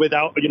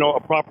without, a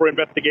proper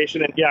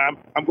investigation. And yeah,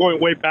 I'm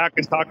going way back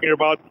and talking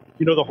about,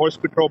 the horse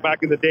patrol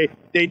back in the day.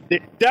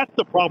 That's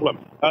the problem.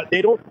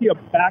 They don't see a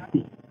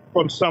backing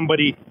from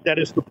somebody that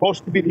is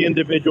supposed to be the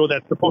individual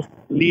that's supposed to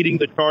be leading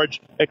the charge,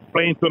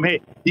 explaining to them,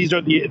 hey, these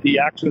are the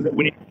actions that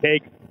we need to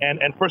take.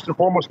 And first and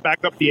foremost,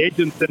 back up the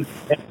agents. And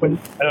when,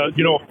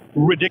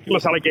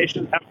 ridiculous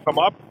allegations have come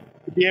up,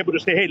 to be able to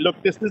say, hey,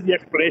 look, this is the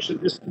explanation.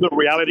 This is the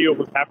reality of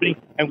what's happening.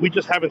 And we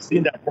just haven't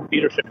seen that from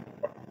leadership.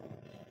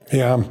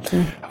 Yeah.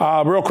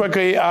 Real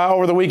quickly,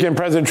 over the weekend,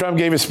 President Trump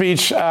gave a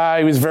speech.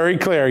 He was very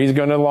clear. He's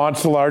going to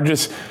launch the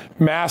largest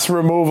mass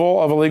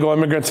removal of illegal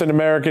immigrants in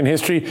American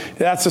history.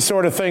 That's the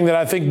sort of thing that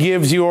I think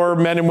gives your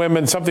men and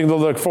women something to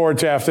look forward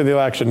to after the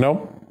election,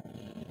 no?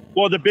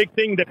 Well, the big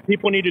thing that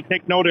people need to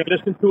take note and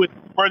listen to, its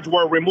words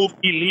were remove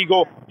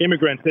illegal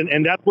immigrants.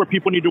 And that's where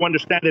people need to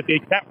understand that they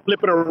can't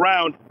flip it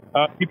around.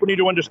 People need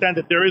to understand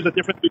that there is a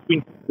difference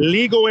between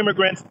legal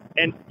immigrants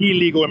and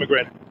illegal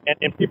immigrants.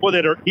 And people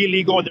that are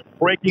illegal, they're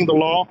breaking the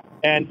law,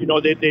 and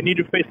they need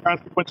to face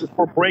consequences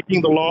for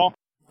breaking the law.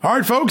 All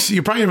right, folks,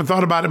 you probably haven't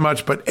thought about it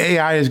much, but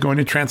AI is going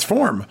to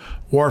transform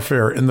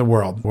warfare in the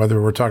world,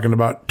 whether we're talking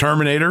about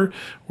Terminator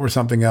or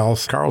something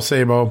else. Carl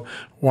Szabo,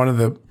 one of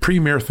the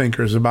premier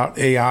thinkers about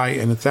AI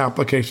and its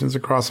applications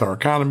across our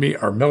economy,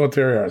 our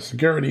military, our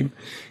security,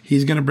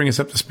 he's going to bring us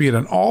up to speed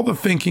on all the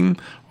thinking,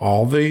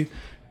 all the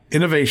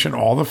innovation,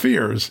 all the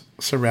fears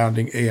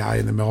surrounding AI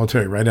in the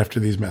military right after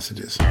these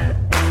messages.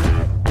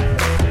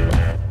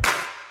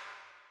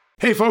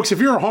 Hey folks, if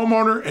you're a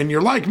homeowner and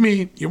you're like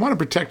me, you want to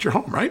protect your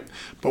home, right?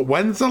 But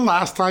when's the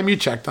last time you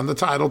checked on the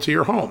title to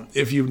your home?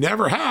 If you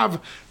never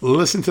have,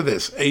 listen to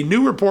this. A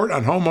new report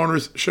on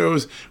homeowners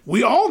shows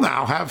we all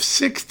now have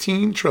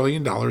 $16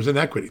 trillion in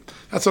equity.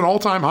 That's an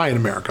all-time high in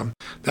America.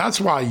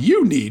 That's why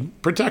you need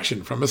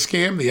protection from a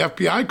scam the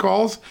FBI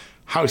calls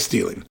house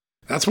stealing.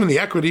 That's when the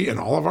equity in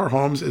all of our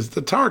homes is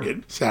the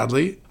target,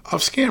 sadly,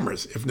 of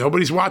scammers. If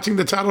nobody's watching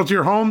the title to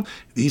your home,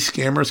 these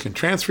scammers can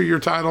transfer your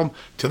title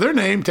to their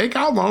name, take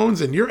out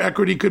loans, and your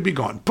equity could be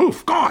gone.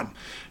 Poof, gone.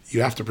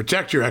 You have to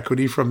protect your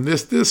equity from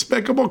this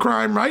despicable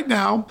crime right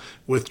now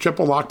with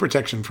triple lock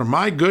protection from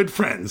my good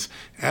friends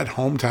at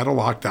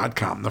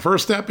HomeTitleLock.com. The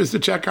first step is to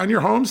check on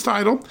your home's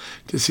title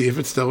to see if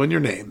it's still in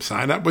your name.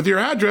 Sign up with your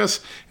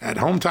address at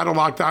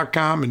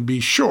HomeTitleLock.com and be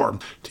sure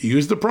to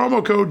use the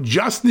promo code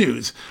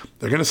JUSTNEWS.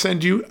 They're going to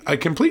send you a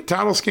complete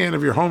title scan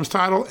of your home's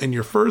title and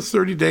your first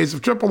 30 days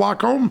of triple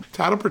lock home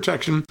title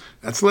protection.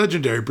 That's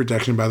legendary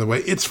protection, by the way.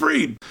 It's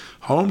free.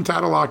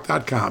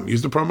 HomeTitleLock.com.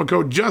 Use the promo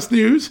code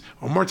JUSTNEWS.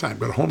 One more time,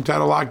 go to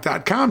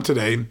HomeTitleLock.com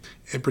today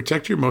and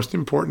protect your most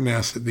important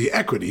asset, the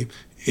equity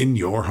in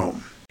your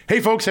home. Hey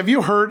folks, have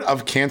you heard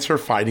of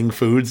cancer-fighting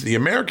foods? The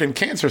American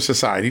Cancer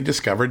Society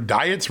discovered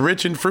diets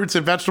rich in fruits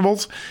and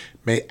vegetables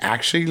may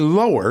actually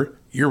lower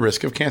your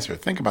risk of cancer.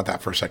 Think about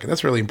that for a second.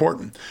 That's really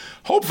important.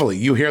 Hopefully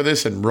you hear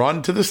this and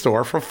run to the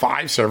store for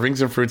 5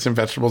 servings of fruits and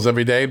vegetables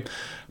every day.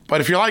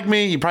 But if you're like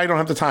me, you probably don't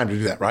have the time to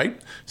do that, right?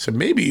 So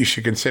maybe you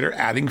should consider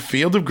adding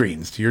Field of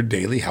Greens to your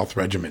daily health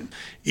regimen.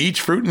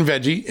 Each fruit and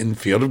veggie in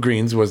Field of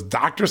Greens was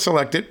doctor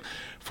selected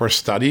for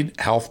studied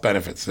health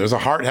benefits. There's a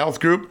heart health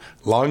group,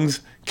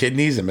 lungs,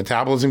 kidneys, and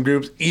metabolism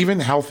groups, even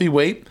healthy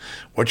weight.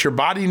 What your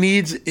body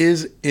needs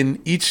is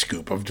in each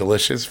scoop of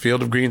delicious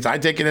Field of Greens. I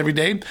take it every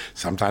day.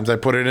 Sometimes I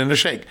put it in a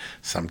shake.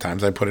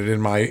 Sometimes I put it in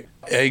my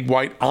egg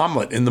white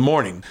omelet in the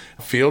morning.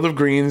 Field of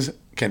Greens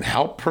can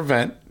help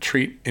prevent,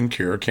 treat, and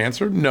cure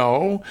cancer?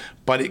 No,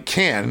 but it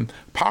can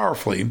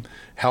powerfully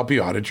help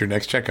you out at your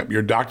next checkup.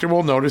 Your doctor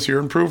will notice your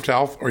improved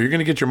health or you're going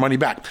to get your money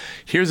back.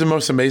 Here's the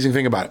most amazing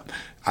thing about it.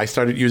 I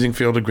started using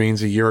Field of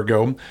Greens a year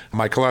ago.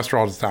 My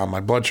cholesterol is down, my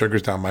blood sugar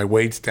is down, my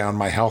weight's down,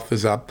 my health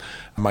is up,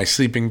 my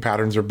sleeping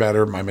patterns are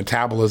better, my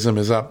metabolism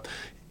is up.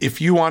 If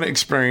you want to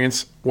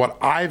experience what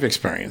I've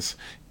experienced,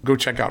 go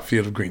check out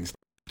Field of Greens.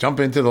 Jump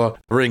into the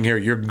ring here.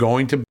 You're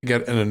going to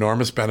get an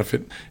enormous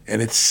benefit.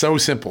 And it's so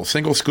simple.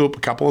 Single scoop, a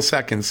couple of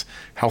seconds,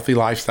 healthy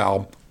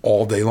lifestyle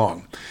all day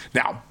long.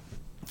 Now,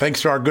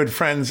 thanks to our good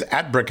friends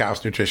at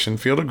Brickhouse Nutrition,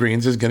 Field of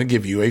Greens is going to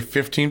give you a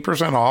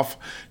 15% off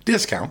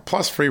discount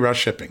plus free rush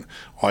shipping.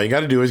 All you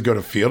got to do is go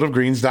to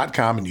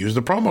fieldofgreens.com and use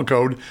the promo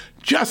code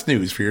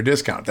JUSTNEWS for your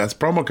discount. That's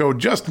promo code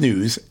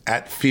JUSTNEWS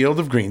at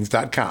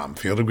fieldofgreens.com.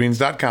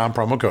 Fieldofgreens.com,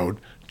 promo code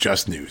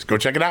JUSTNEWS. Go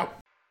check it out.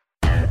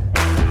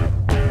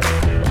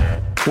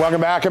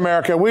 Welcome back,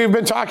 America. We've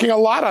been talking a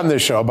lot on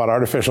this show about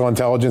artificial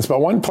intelligence,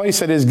 but one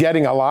place that is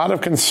getting a lot of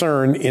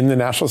concern in the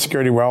national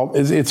security world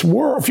is its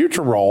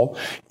future role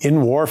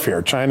in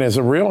warfare. China is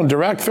a real and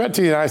direct threat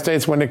to the United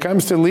States when it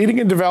comes to leading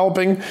and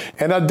developing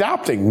and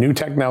adopting new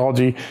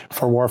technology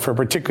for warfare,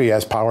 particularly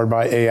as powered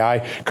by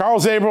AI.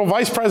 Carl Zabel,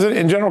 Vice President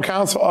and General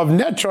Counsel of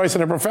NetChoice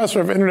and a professor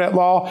of Internet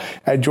Law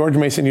at George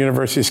Mason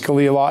University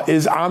Scalia Law,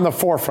 is on the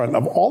forefront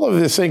of all of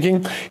this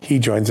thinking. He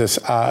joins us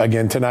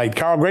again tonight.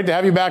 Carl, great to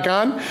have you back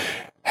on.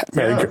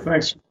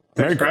 Thanks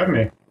for having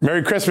me.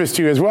 Merry Christmas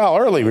to you as well.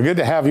 Early. We're good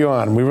to have you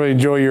on. We really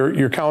enjoy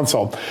your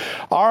counsel.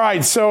 All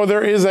right. So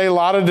there is a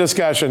lot of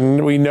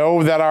discussion. We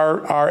know that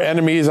our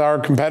enemies, our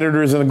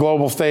competitors in the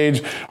global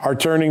stage are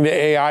turning to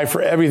AI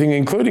for everything,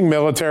 including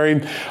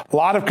military. A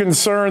lot of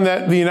concern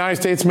that the United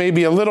States may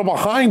be a little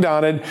behind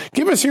on it.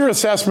 Give us your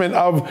assessment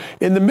of,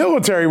 in the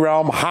military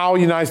realm, how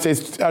the United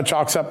States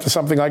chalks up to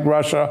something like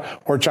Russia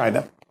or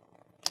China.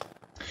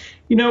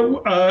 You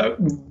know,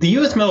 the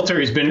U.S.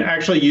 military has been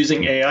actually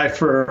using AI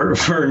for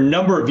a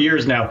number of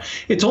years now.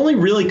 It's only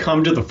really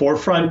come to the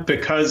forefront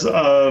because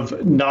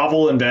of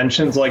novel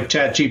inventions like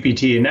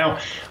ChatGPT. And now,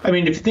 I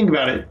mean, if you think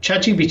about it,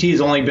 ChatGPT has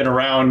only been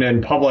around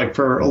in public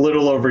for a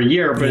little over a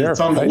year, but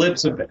it's on the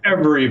lips of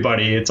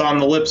everybody. It's on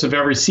the lips of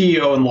every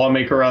CEO and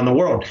lawmaker around the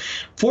world.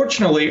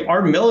 Fortunately,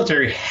 our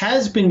military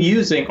has been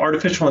using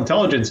artificial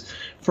intelligence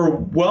for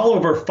well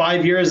over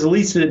 5 years, at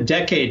least a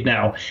decade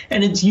now.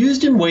 And it's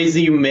used in ways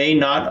that you may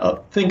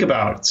not think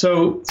about.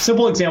 So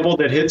simple example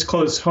that hits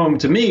close home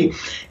to me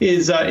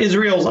is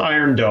Israel's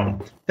Iron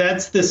Dome.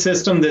 That's the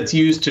system that's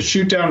used to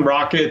shoot down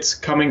rockets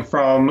coming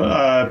from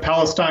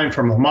Palestine,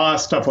 from Hamas,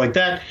 stuff like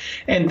that.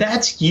 And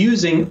that's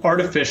using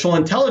artificial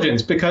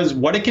intelligence because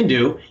what it can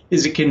do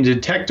is it can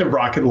detect a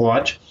rocket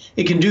launch.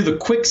 It can do the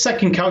quick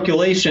second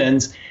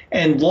calculations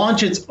and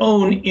launch its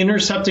own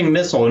intercepting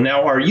missile.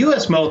 Now, our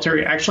U.S.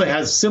 military actually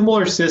has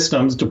similar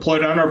systems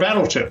deployed on our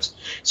battleships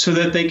so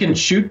that they can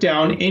shoot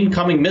down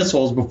incoming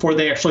missiles before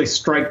they actually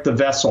strike the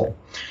vessel.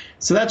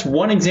 So that's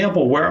one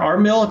example where our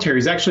military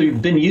has actually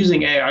been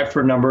using AI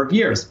for a number of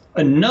years.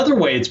 Another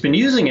way it's been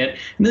using it,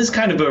 and this is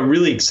kind of a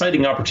really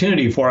exciting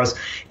opportunity for us,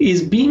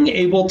 is being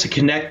able to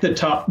connect the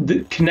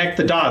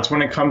dots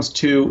when it comes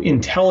to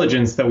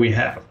intelligence that we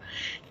have.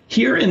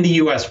 Here in the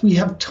U.S., we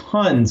have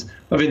tons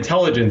of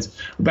intelligence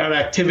about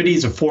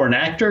activities of foreign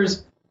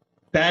actors,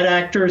 bad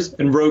actors,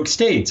 and rogue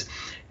states.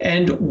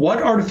 And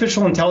what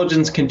artificial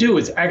intelligence can do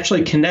is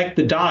actually connect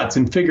the dots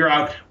and figure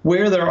out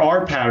where there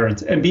are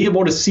patterns and be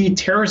able to see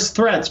terrorist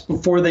threats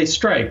before they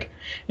strike.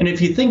 And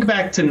if you think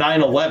back to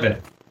 9/11,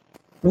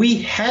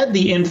 we had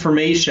the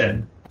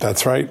information.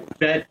 That's right.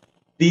 That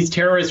these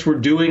terrorists were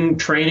doing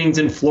trainings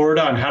in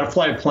Florida on how to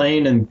fly a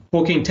plane and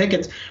booking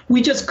tickets.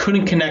 We just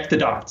couldn't connect the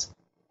dots.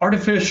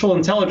 Artificial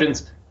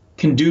intelligence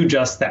can do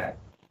just that.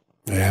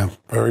 Yeah,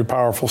 very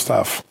powerful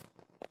stuff.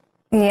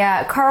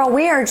 Yeah, Carl,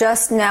 we are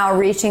just now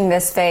reaching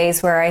this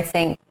phase where I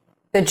think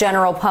the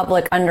general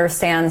public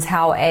understands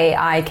how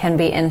AI can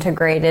be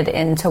integrated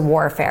into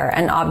warfare.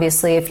 And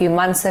obviously, a few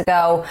months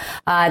ago,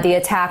 the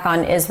attack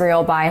on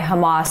Israel by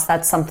Hamas,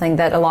 that's something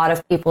that a lot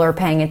of people are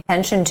paying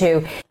attention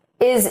to.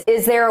 Is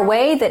there a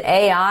way that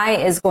AI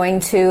is going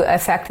to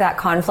affect that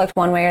conflict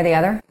one way or the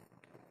other?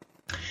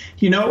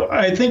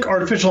 I think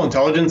artificial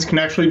intelligence can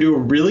actually do a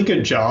really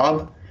good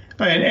job.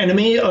 And it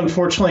may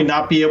unfortunately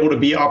not be able to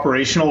be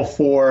operational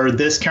for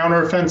this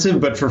counteroffensive,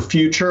 but for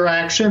future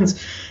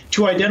actions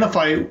to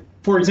identify,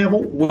 for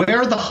example,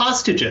 where the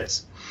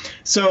hostages.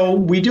 So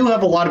we do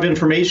have a lot of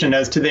information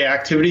as to the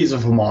activities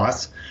of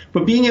Hamas,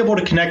 but being able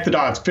to connect the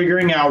dots,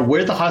 figuring out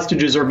where the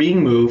hostages are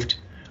being moved,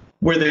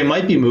 where they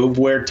might be moved,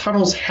 where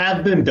tunnels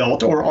have been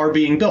built or are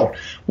being built.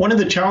 One of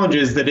the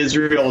challenges that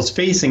Israel is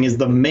facing is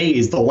the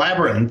maze, the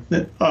labyrinth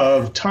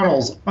of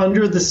tunnels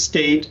under the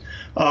state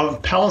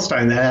of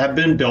Palestine that have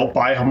been built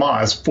by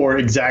Hamas for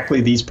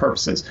exactly these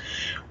purposes.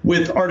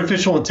 With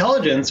artificial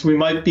intelligence, we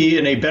might be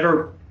in a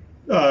better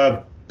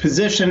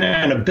position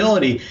and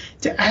ability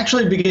to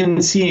actually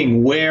begin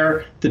seeing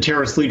where the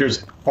terrorist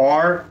leaders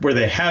are, where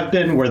they have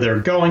been, where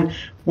they're going,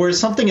 where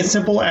something as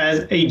simple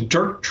as a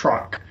dirt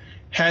truck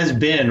has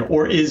been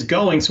or is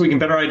going, so we can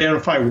better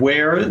identify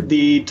where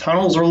the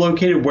tunnels are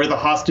located, where the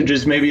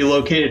hostages may be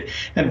located,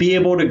 and be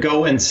able to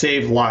go and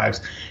save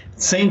lives.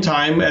 Same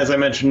time, as I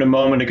mentioned a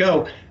moment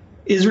ago,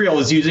 Israel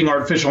is using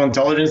artificial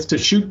intelligence to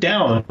shoot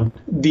down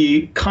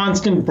the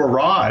constant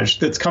barrage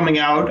that's coming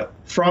out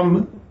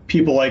from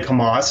people like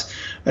Hamas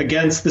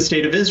against the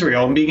state of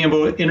Israel, and being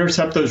able to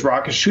intercept those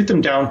rockets, shoot them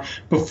down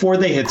before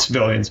they hit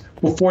civilians,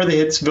 before they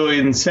hit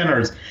civilian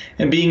centers,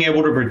 and being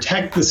able to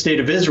protect the state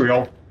of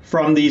Israel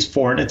from these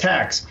foreign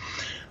attacks.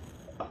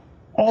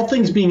 All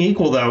things being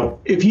equal, though,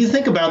 if you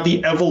think about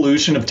the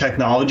evolution of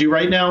technology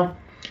right now,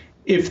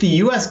 if the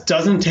U.S.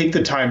 doesn't take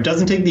the time,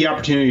 doesn't take the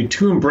opportunity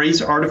to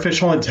embrace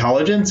artificial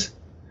intelligence,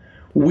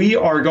 we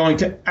are going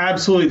to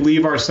absolutely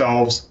leave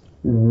ourselves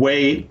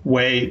way,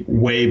 way,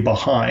 way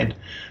behind.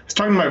 I was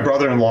talking to my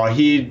brother-in-law.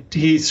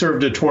 He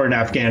served a tour in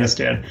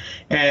Afghanistan,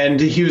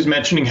 and he was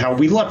mentioning how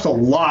we left a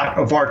lot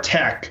of our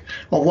tech,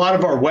 a lot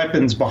of our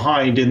weapons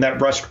behind in that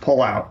rushed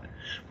pullout.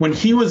 When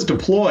he was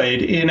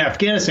deployed in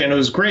Afghanistan, it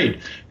was great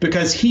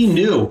because he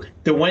knew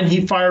that when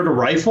he fired a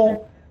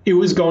rifle, it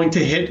was going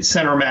to hit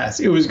center mass.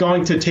 It was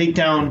going to take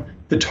down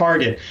the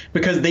target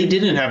because they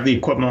didn't have the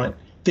equipment.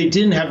 They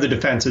didn't have the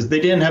defenses. They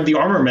didn't have the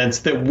armaments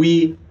that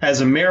we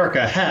as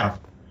America have.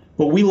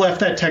 But we left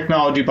that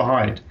technology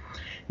behind.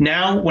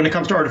 Now, when it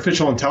comes to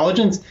artificial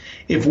intelligence,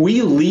 if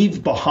we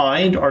leave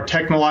behind our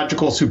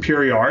technological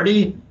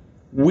superiority,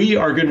 we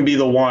are going to be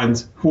the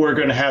ones who are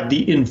going to have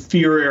the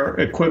inferior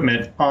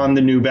equipment on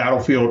the new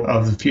battlefield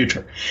of the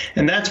future.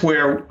 And that's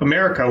where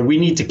America, we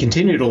need to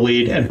continue to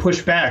lead and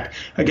push back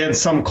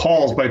against some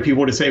calls by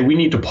people to say, we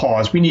need to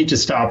pause, we need to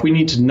stop, we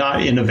need to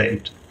not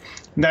innovate.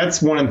 That's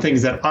one of the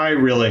things that I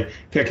really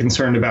get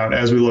concerned about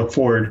as we look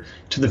forward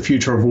to the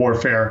future of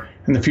warfare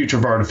and the future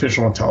of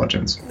artificial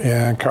intelligence.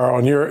 Yeah, Carl,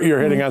 and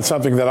you're hitting on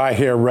something that I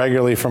hear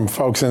regularly from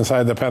folks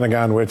inside the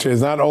Pentagon, which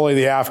is not only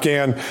the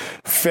Afghan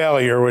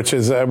failure, which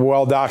is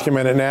well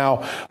documented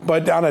now,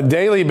 but on a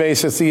daily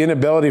basis, the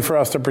inability for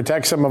us to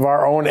protect some of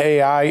our own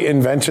AI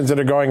inventions that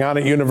are going on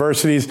at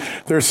universities.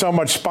 There's so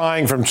much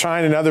spying from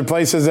China and other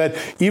places that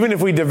even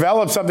if we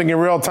develop something in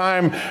real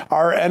time,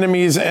 our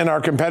enemies and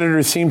our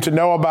competitors seem to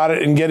know about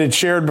it and get it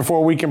shared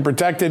before we can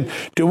protect it.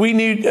 Do we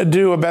need to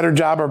do a better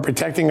job of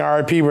protecting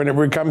our IP when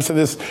it comes to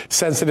this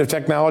sensitive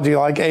technology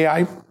like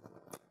AI?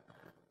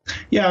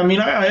 Yeah, I mean,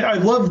 I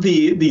love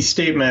the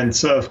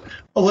statements of,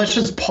 oh, let's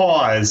just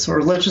pause,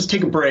 or let's just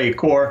take a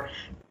break, or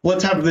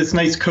let's have this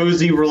nice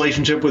cozy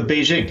relationship with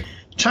Beijing.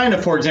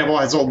 China, for example,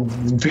 has a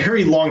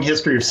very long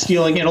history of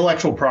stealing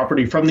intellectual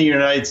property from the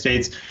United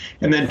States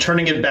and then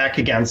turning it back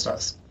against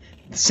us.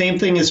 The same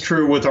thing is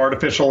true with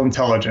artificial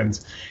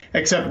intelligence,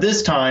 except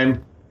this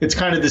time it's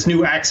kind of this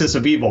new axis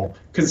of evil,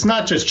 because it's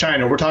not just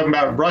China. We're talking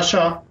about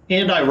Russia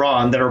and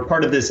Iran that are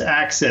part of this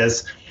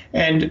axis.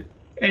 And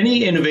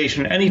any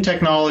innovation, any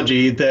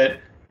technology that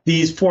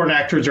these foreign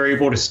actors are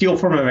able to steal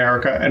from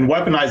America and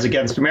weaponize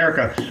against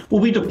America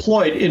will be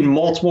deployed in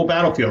multiple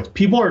battlefields.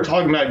 People are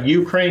talking about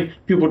Ukraine.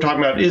 People are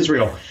talking about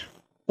Israel.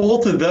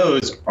 Both of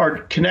those are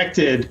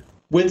connected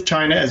with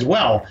China as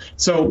well.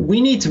 So we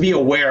need to be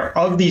aware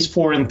of these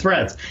foreign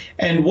threats.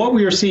 And what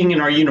we are seeing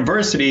in our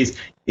universities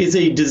is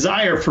a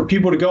desire for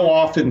people to go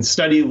off and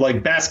study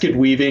like basket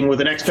weaving with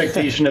an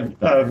expectation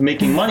of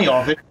making money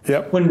off it,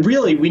 when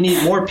really we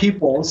need more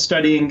people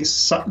studying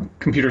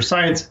computer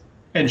science,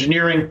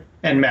 engineering,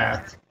 and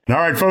math. All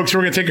right, folks,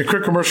 we're going to take a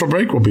quick commercial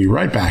break. We'll be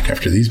right back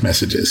after these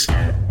messages.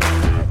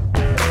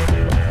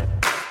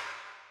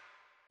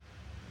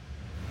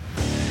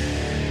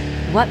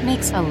 What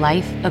makes a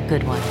life a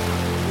good one?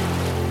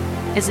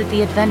 Is it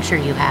the adventure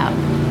you have?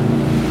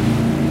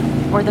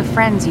 Or the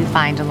friends you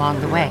find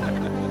along the way?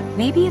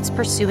 Maybe it's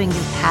pursuing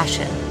your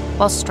passion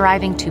while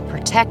striving to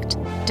protect,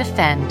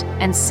 defend,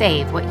 and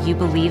save what you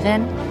believe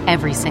in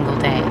every single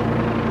day.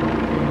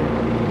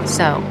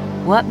 So,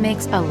 what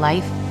makes a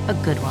life a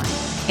good one?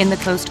 In the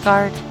Coast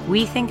Guard,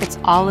 we think it's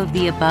all of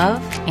the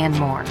above and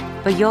more,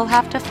 but you'll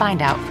have to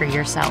find out for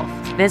yourself.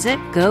 Visit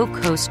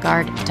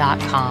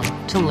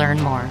gocoastguard.com to learn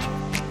more.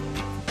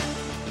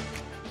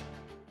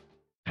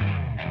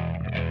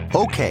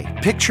 Okay,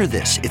 picture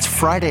this. It's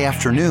Friday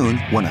afternoon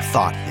when a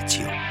thought hits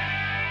you.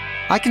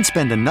 I can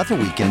spend another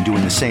weekend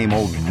doing the same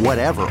old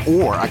whatever,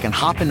 or I can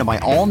hop into my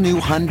all-new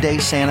Hyundai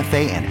Santa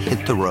Fe and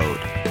hit the road.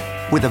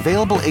 With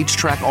available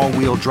H-Track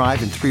all-wheel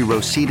drive and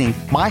 3-row seating,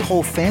 my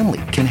whole family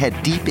can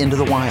head deep into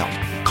the wild.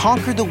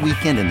 Conquer the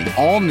weekend in the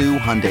all-new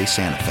Hyundai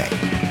Santa Fe.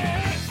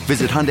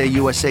 Visit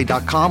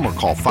HyundaiUSA.com or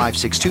call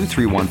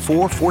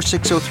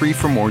 562-314-4603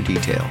 for more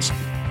details.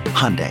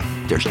 Hyundai,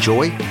 there's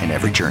joy in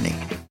every journey.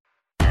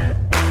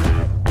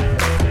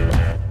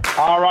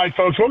 All right,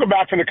 folks, welcome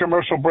back from the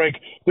commercial break.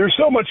 There's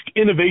so much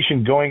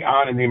innovation going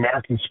on in the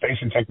American space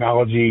and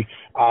technology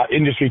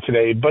industry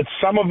today, but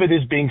some of it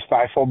is being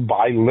stifled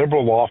by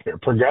liberal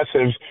lawfare,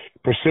 progressives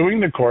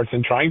pursuing the courts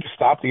and trying to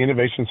stop the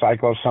innovation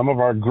cycle of some of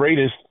our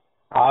greatest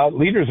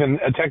leaders in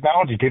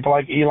technology, people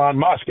like Elon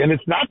Musk. And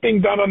it's not being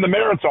done on the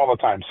merits all the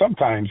time.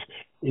 Sometimes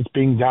it's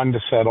being done to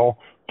settle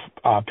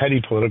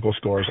petty political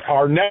scores.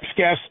 Our next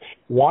guest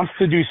wants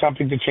to do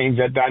something to change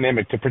that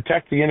dynamic, to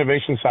protect the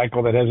innovation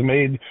cycle that has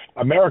made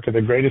America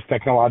the greatest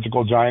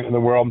technological giant in the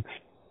world.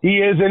 He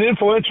is an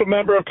influential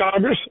member of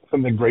Congress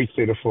from the great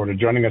state of Florida.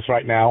 Joining us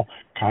right now,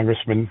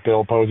 Congressman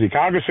Bill Posey.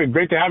 Congressman,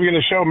 great to have you on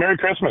the show. Merry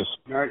Christmas.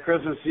 Merry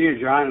Christmas to you,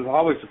 John. It's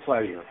always a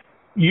pleasure.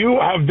 You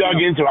have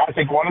dug into, I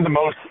think, one of the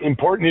most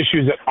important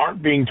issues that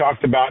aren't being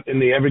talked about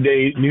in the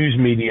everyday news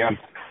media.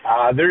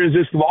 There is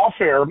this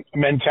lawfare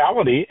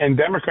mentality, and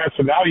Democrats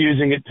are now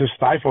using it to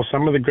stifle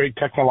some of the great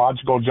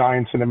technological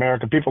giants in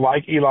America, people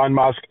like Elon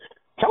Musk.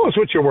 Tell us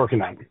what you're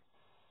working on.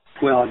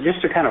 Well,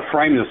 just to kind of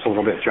frame this a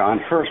little bit,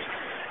 John, first,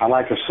 I'd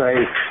like to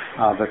say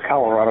the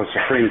Colorado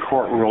Supreme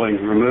Court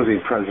ruling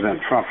removing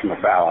President Trump from the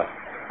ballot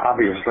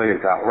obviously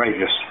is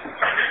outrageous.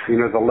 You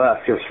know, the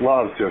left just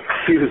loves to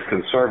accuse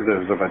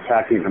conservatives of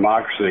attacking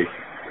democracy,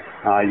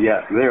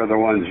 yet they're the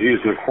ones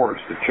using the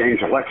courts to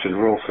change election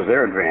rules to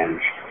their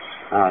advantage.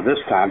 This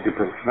time to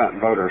prevent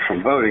voters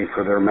from voting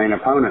for their main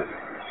opponent.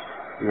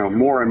 You know,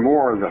 more and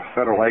more of the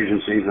federal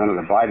agencies under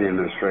the Biden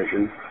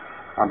administration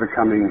are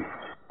becoming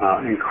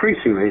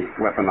increasingly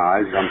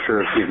weaponized, I'm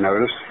sure if you've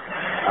noticed,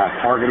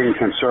 targeting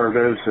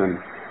conservatives and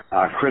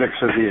critics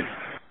of the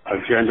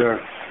agenda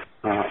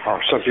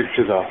are subject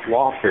to the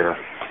lawfare.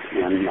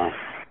 And,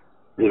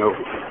 you know,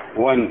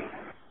 one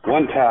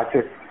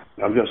tactic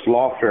of this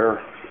lawfare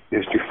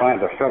is to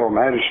find a federal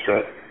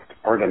magistrate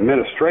or an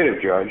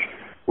administrative judge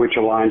which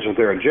aligns with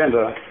their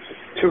agenda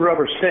to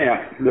rubber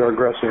stamp their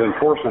aggressive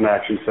enforcement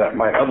actions that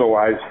might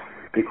otherwise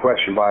be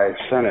questioned by a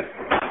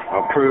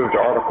Senate-approved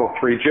Article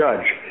III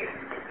judge.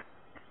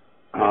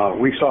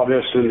 We saw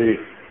this in the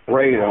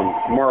raid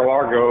on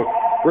Mar-a-Lago,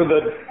 where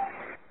the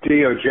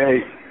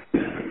DOJ,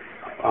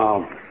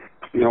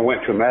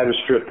 went to a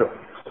magistrate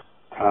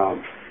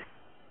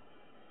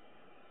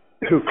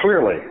who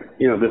clearly,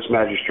 this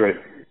magistrate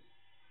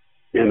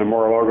in the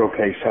Mar-a-Lago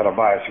case had a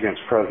bias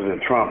against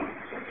President Trump.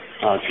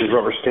 To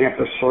rubber stamp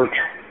the search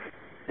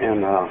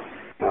and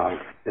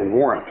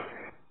warrant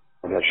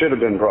that should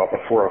have been brought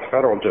before a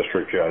federal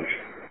district judge.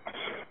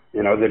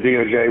 You know, the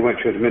DOJ went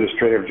to an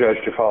administrative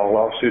judge to file a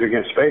lawsuit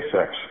against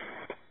SpaceX.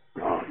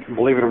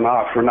 Believe it or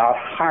not, for not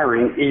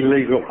hiring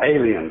illegal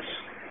aliens.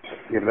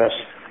 That's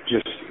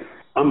just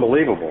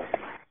unbelievable.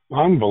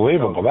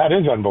 Unbelievable. That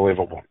is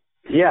unbelievable.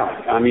 Yeah,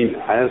 I mean,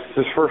 this is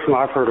the first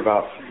one I've heard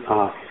about,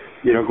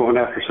 going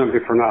after somebody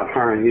for not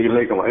hiring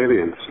illegal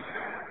aliens.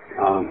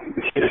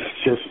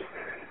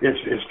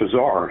 It's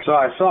bizarre. So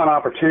I saw an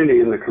opportunity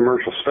in the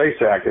Commercial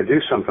Space Act to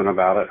do something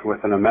about it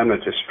with an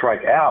amendment to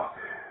strike out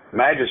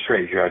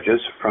magistrate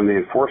judges from the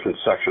enforcement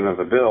section of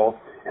the bill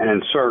and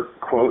insert,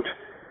 quote,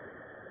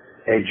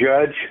 a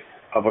judge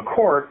of a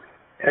court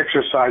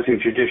exercising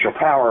judicial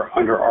power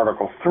under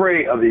Article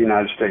 3 of the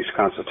United States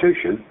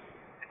Constitution,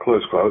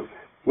 close quote,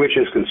 which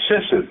is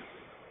consistent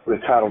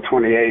with Title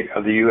 28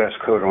 of the U.S.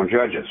 Code on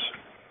Judges.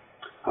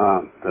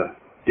 The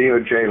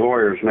DOJ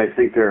lawyers may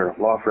think their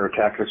lawfare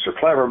tactics are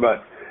clever,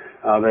 but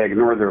they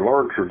ignore their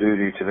larger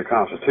duty to the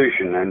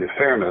Constitution and to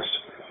fairness,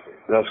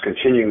 thus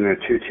continuing the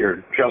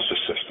two-tiered justice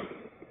system.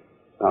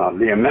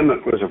 The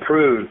amendment was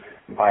approved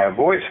by a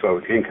voice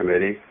vote in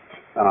committee,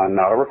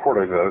 not a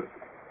recorded vote,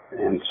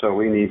 and so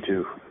we need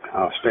to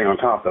stay on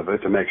top of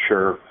it to make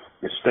sure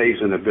it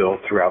stays in the bill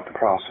throughout the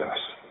process.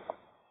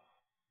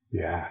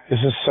 Yeah, this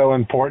is so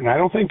important. I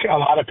don't think a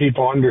lot of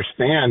people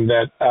understand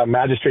that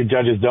magistrate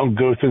judges don't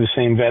go through the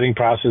same vetting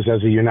process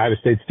as a United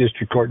States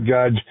District Court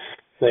judge.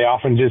 They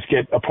often just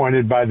get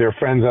appointed by their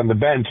friends on the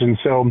bench. And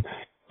so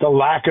the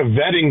lack of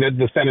vetting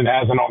that the Senate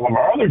has on all of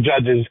our other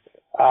judges,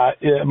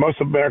 most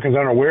Americans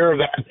aren't aware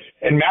of that.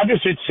 And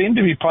magistrates seem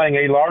to be playing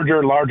a larger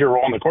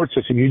role in the court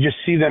system. You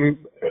just see them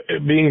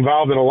being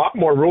involved in a lot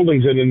more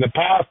rulings than in the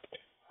past.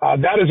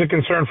 That is a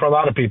concern for a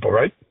lot of people,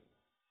 right?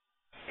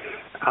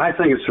 I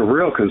think it's a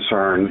real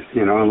concern,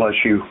 unless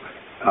you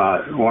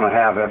want to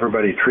have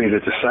everybody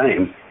treated the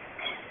same.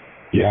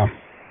 Yeah.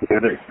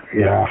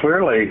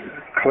 Clearly,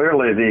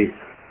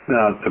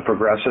 the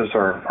progressives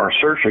are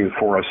searching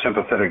for a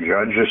sympathetic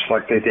judge, just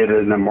like they did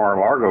in the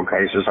Mar-a-Lago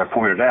case, as I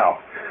pointed out.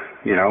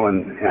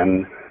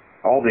 And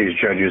all these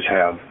judges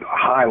have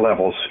high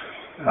levels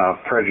of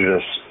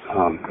prejudice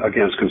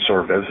against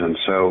conservatives, and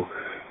so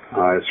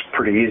it's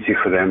pretty easy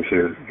for them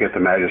to get the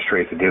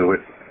magistrate to do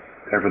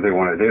whatever they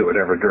want to do,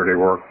 whatever dirty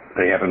work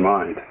they have in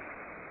mind.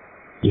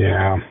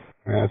 Yeah,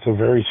 it's a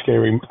very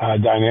scary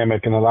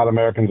dynamic, and a lot of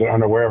Americans are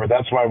unaware of it.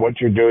 That's why what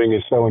you're doing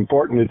is so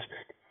important. It's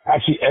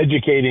actually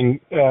educating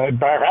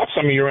perhaps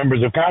some of your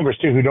members of Congress,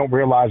 too, who don't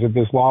realize that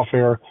this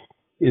lawfare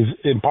is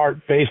in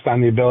part based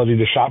on the ability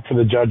to shop for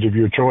the judge of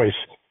your choice.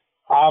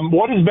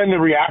 What has been the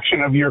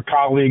reaction of your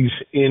colleagues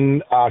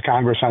in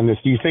Congress on this?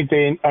 Do you think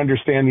they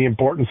understand the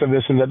importance of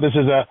this and that this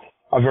is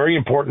a very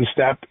important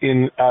step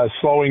in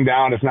slowing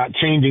down, if not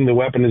changing, the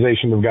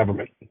weaponization of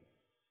government?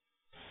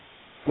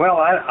 Well,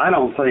 I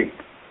don't think,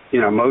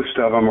 most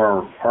of them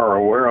are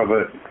aware of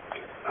it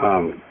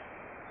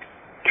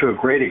to a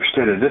great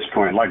extent at this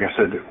point. Like I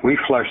said, we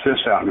fleshed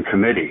this out in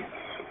committee,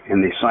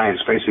 in the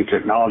Science, Space, and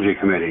Technology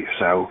Committee.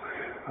 So,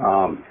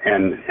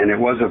 and it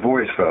was a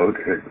voice vote.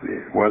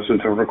 It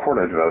wasn't a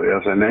recorded vote,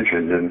 as I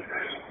mentioned,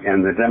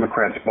 and the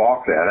Democrats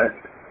balked at it.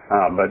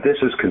 But this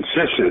is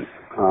consistent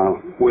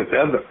with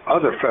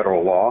other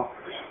federal law,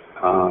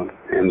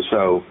 and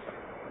so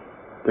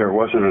there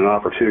wasn't an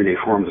opportunity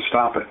for them to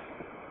stop it.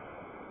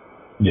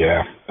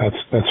 Yeah,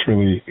 that's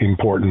really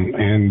important.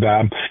 And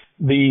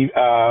the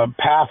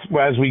path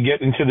as we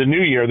get into the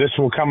new year, this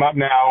will come up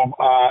now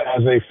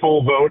as a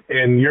full vote,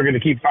 and you're going to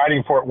keep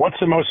fighting for it. What's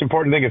the most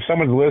important thing? If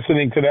someone's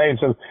listening today and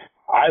says,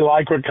 I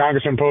like what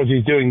Congressman Posey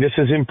is doing, this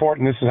is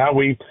important, this is how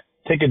we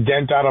take a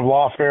dent out of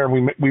lawfare,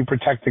 and we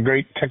protect the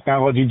great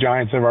technology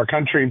giants of our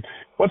country,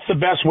 what's the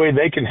best way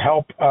they can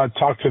help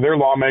talk to their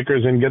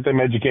lawmakers and get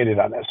them educated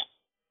on this?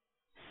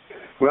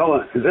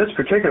 Well, this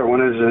particular one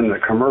is in the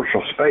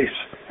Commercial Space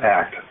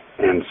Act,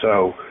 and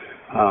so,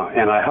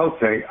 and I hope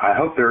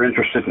they're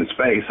interested in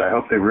space. I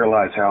hope they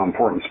realize how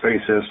important space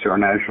is to our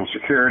national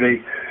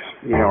security,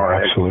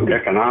 our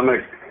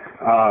economic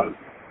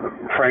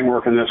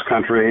framework in this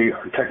country,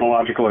 our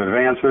technological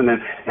advancement,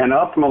 and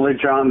ultimately,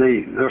 John,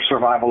 the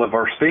survival of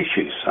our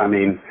species. I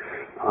mean,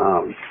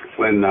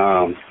 when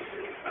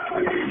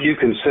you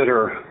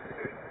consider,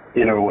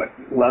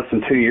 less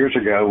than 2 years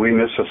ago, we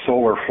missed a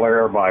solar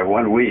flare by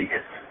 1 week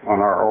on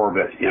our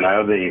orbit.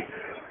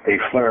 A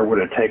flare would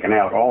have taken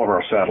out all of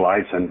our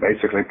satellites and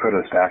basically put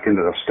us back into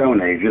the Stone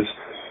Ages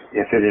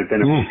if it had been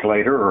a week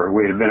later, or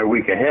we'd have been a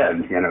week ahead,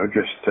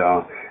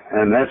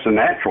 and that's a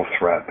natural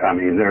threat. I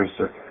mean, there's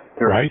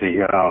right.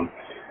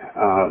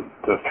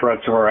 The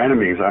threats of our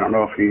enemies. I don't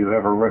know if you've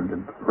ever read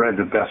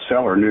the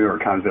bestseller, New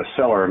York Times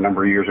bestseller, a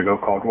number of years ago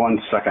called 1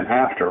 Second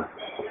After.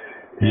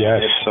 Yes.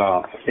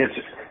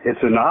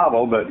 It's a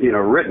novel, but,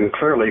 written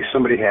clearly.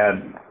 Somebody had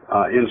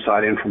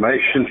inside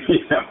information,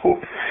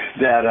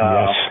 that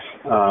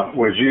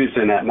was used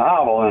in that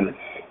novel,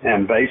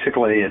 and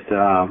basically it,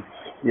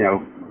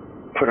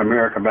 put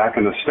America back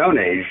in the Stone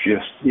Age.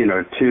 Just,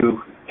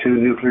 two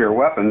nuclear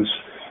weapons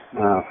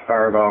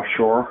fired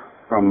offshore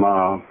from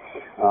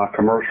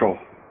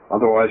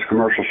otherwise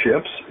commercial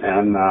ships,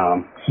 and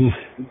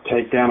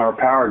take down our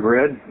power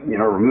grid.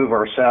 Remove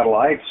our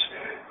satellites.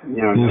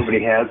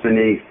 Nobody has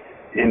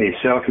any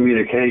cell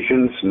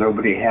communications.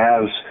 Nobody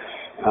has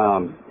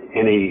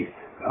any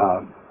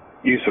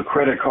use of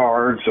credit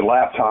cards or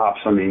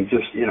laptops. I mean,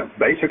 just,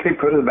 basically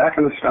put it back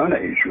in the Stone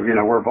Age.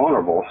 We're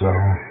vulnerable. So,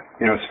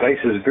 space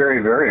is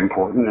very, very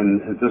important,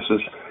 and this is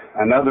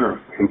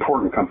another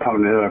important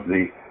component of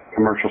the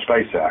Commercial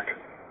Space Act.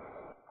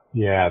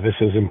 Yeah, this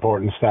is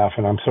important stuff,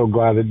 and I'm so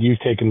glad that you've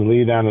taken the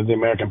lead on it. The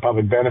American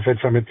public benefit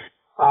from it.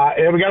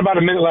 We got about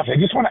a minute left. I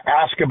just want to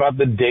ask about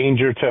the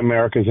danger to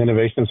America's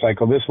innovation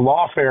cycle. This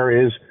lawfare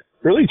is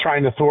really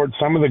trying to thwart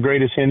some of the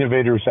greatest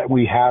innovators that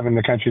we have in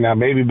the country now,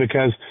 maybe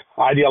because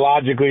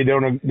ideologically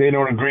they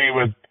don't agree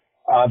with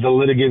the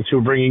litigants who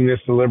are bringing this,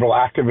 the liberal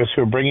activists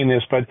who are bringing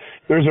this. But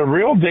there's a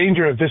real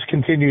danger if this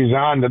continues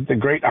on that the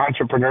great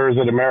entrepreneurs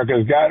that America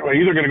has got are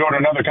either going to go to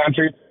another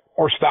country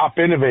or stop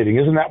innovating.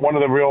 Isn't that one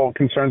of the real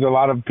concerns a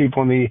lot of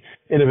people in the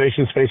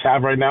innovation space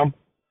have right now?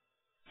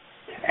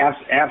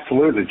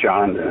 Absolutely,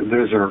 John.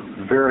 Those are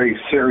very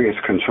serious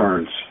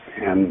concerns,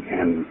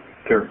 and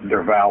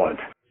they're valid.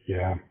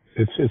 Yeah.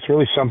 It's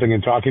really something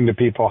in talking to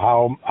people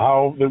how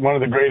one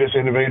of the greatest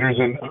innovators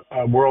in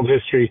world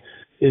history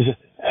is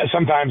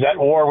sometimes at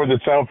war with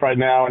itself right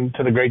now, and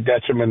to the great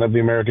detriment of the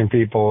American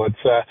people.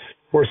 It's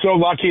we're so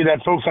lucky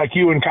that folks like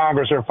you in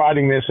Congress are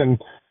fighting this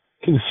and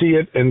can see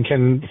it and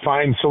can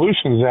find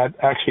solutions that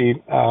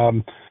actually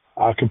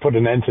can put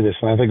an end to this.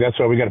 And I think that's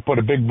why we got to put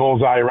a big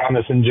bullseye around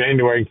this in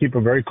January and keep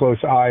a very close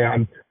eye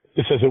on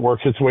this as it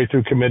works its way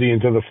through committee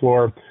and to the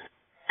floor.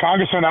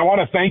 Congressman, I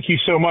want to thank you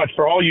so much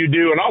for all you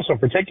do, and also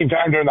for taking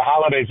time during the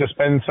holidays to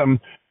spend some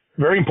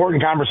very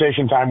important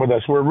conversation time with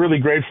us. We're really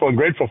grateful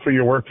for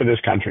your work for this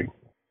country.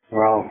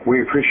 Well,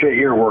 we appreciate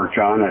your work,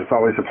 John. It's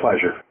always a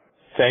pleasure.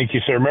 Thank you,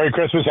 sir. Merry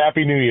Christmas.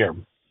 Happy New Year.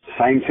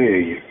 Same to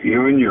you.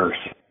 You and yours.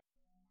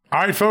 All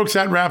right, folks,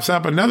 that wraps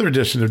up another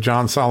edition of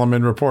John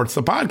Solomon Reports,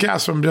 the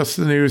podcast from Just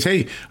the News.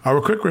 Hey,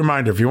 a quick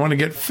reminder, if you want to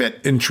get fit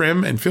and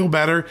trim and feel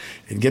better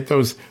and get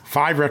those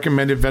 5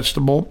 recommended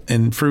vegetable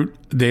and fruit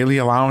daily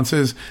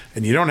allowances,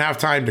 and you don't have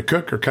time to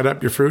cook or cut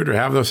up your fruit or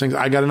have those things,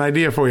 I got an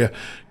idea for you.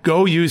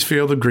 Go use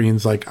Field of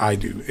Greens like I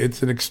do.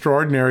 It's an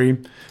extraordinary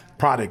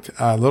product.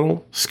 A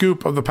little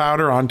scoop of the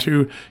powder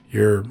onto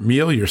your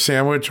meal, your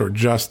sandwich, or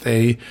just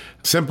a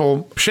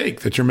simple shake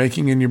that you're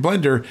making in your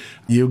blender.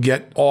 You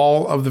get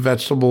all of the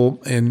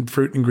vegetable and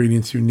fruit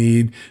ingredients you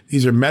need.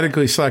 These are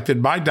medically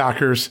selected by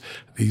doctors,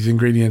 these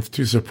ingredients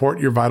to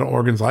support your vital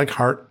organs like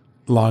heart,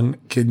 lung,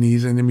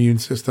 kidneys, and immune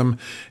system.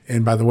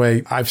 And by the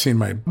way, I've seen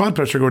my blood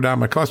pressure go down,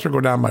 my cholesterol go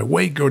down, my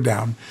weight go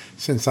down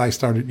since I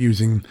started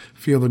using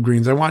Field of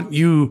Greens. I want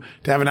you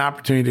to have an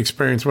opportunity to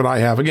experience what I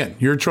have. Again,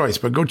 your choice,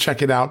 but go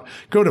check it out.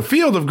 Go to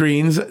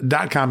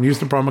fieldofgreens.com. Use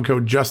the promo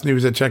code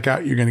JustNews at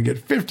checkout. You're going to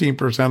get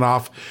 15%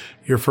 off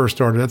your first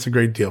order. That's a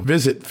great deal.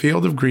 Visit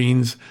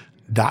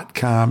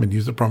fieldofgreens.com and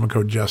use the promo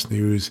code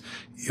JustNews.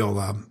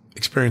 You'll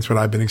experience what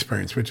I've been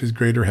experiencing, which is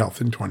greater health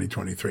in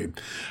 2023.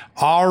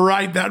 All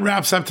right, that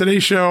wraps up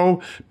today's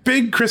show.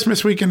 Big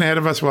Christmas weekend ahead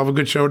of us. We'll have a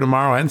good show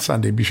tomorrow and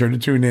Sunday. Be sure to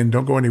tune in.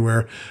 Don't go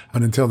anywhere.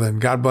 But until then,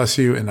 God bless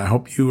you, and I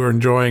hope you are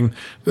enjoying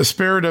the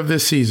spirit of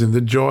this season, the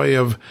joy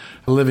of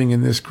living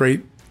in this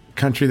great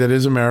country that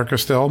is America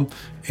still,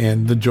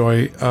 and the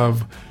joy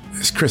of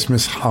this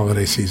Christmas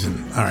holiday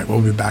season. All right,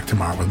 we'll be back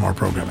tomorrow with more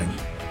programming.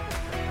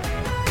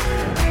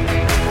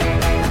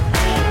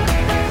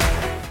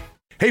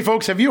 Hey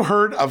folks, have you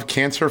heard of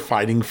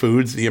cancer-fighting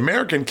foods? The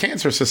American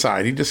Cancer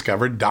Society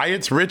discovered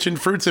diets rich in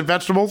fruits and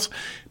vegetables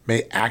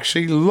may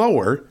actually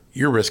lower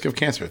your risk of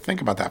cancer. Think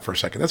about that for a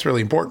second. That's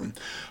really important.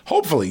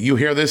 Hopefully you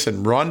hear this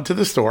and run to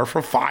the store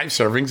for 5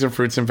 servings of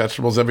fruits and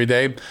vegetables every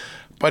day.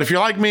 But if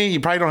you're like me, you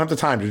probably don't have the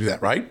time to do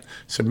that, right?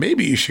 So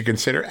maybe you should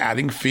consider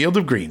adding Field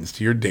of Greens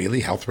to your daily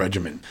health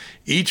regimen.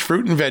 Each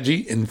fruit and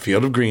veggie in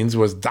Field of Greens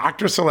was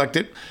doctor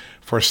selected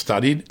for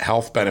studied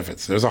health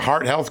benefits. There's a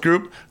heart health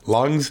group,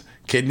 lungs,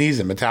 kidneys,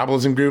 and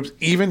metabolism groups,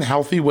 even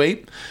healthy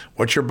weight.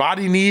 What your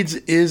body needs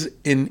is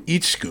in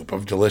each scoop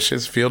of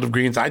delicious Field of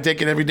Greens. I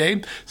take it every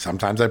day.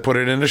 Sometimes I put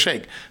it in a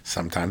shake.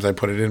 Sometimes I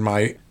put it in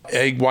my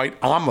egg white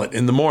omelet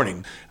in the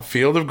morning.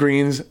 Field of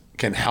Greens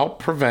can help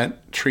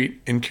prevent,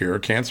 treat, and cure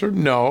cancer?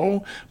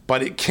 No,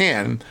 but it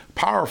can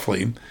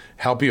powerfully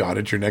help you out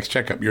at your next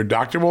checkup. Your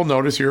doctor will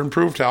notice your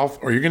improved health,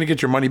 or you're going to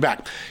get your money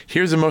back.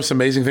 Here's the most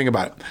amazing thing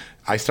about it.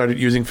 I started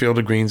using Field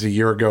of Greens a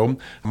year ago.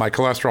 My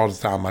cholesterol is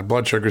down, my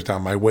blood sugar's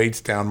down, my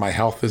weight's down, my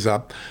health is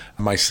up,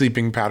 my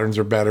sleeping patterns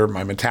are better,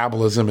 my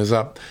metabolism is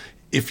up.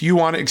 If you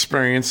want to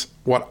experience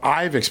what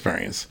I've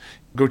experienced,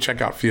 go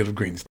check out Field of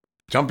Greens.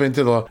 Jump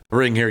into the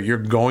ring here. You're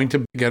going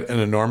to get an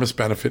enormous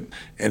benefit,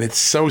 and it's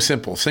so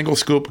simple. Single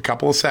scoop, a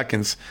couple of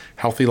seconds,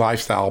 healthy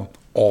lifestyle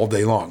all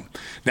day long.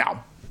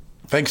 Now,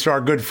 thanks to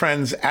our good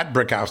friends at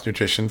Brickhouse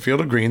Nutrition,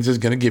 Field of Greens is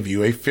going to give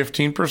you a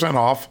 15%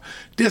 off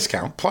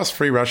discount plus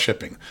free rush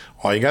shipping.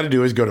 All you got to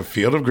do is go to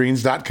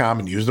fieldofgreens.com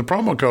and use the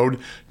promo code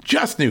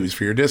JustNews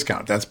for your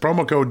discount. That's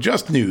promo code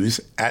JustNews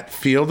at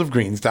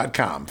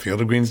fieldofgreens.com.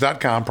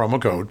 Fieldofgreens.com, promo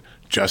code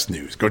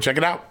JustNews. Go check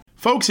it out.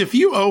 Folks, if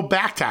you owe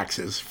back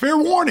taxes, fair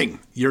warning,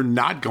 you're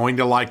not going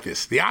to like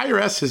this. The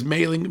IRS is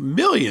mailing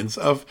millions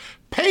of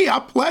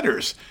pay-up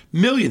letters.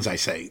 Millions, I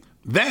say.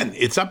 Then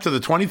it's up to the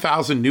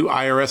 20,000 new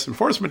IRS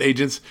enforcement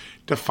agents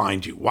to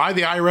find you. Why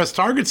the IRS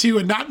targets you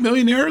and not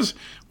millionaires?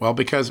 Well,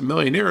 because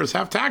millionaires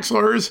have tax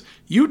lawyers.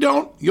 You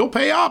don't. You'll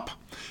pay up.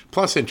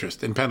 Plus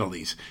interest and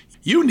penalties.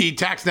 You need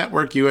Tax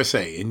Network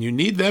USA, and you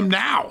need them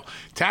now.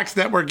 Tax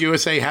Network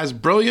USA has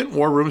brilliant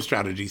war room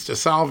strategies to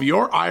solve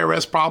your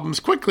IRS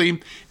problems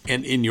quickly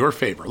and in your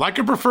favor. Like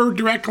a preferred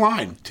direct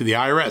line to the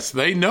IRS,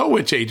 they know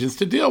which agents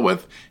to deal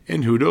with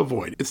and who to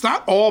avoid. It's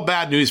not all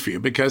bad news for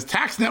you because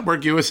Tax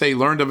Network USA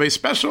learned of a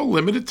special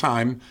limited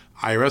time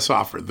IRS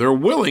offer. They're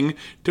willing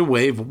to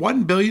waive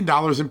 $1 billion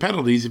in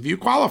penalties if you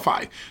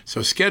qualify.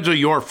 So schedule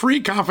your free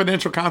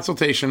confidential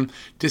consultation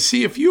to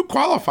see if you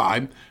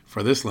qualify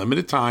for this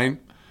limited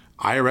time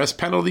IRS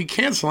penalty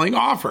canceling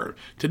offer.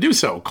 To do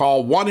so,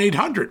 call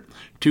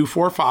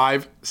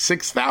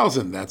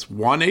 1-800-245-6000. That's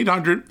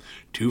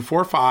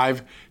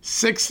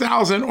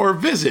 1-800-245-6000 or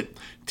visit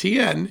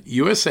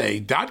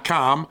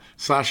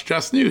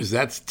tnusa.com/justnews.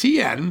 That's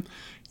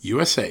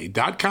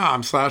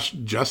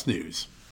tnusa.com/justnews.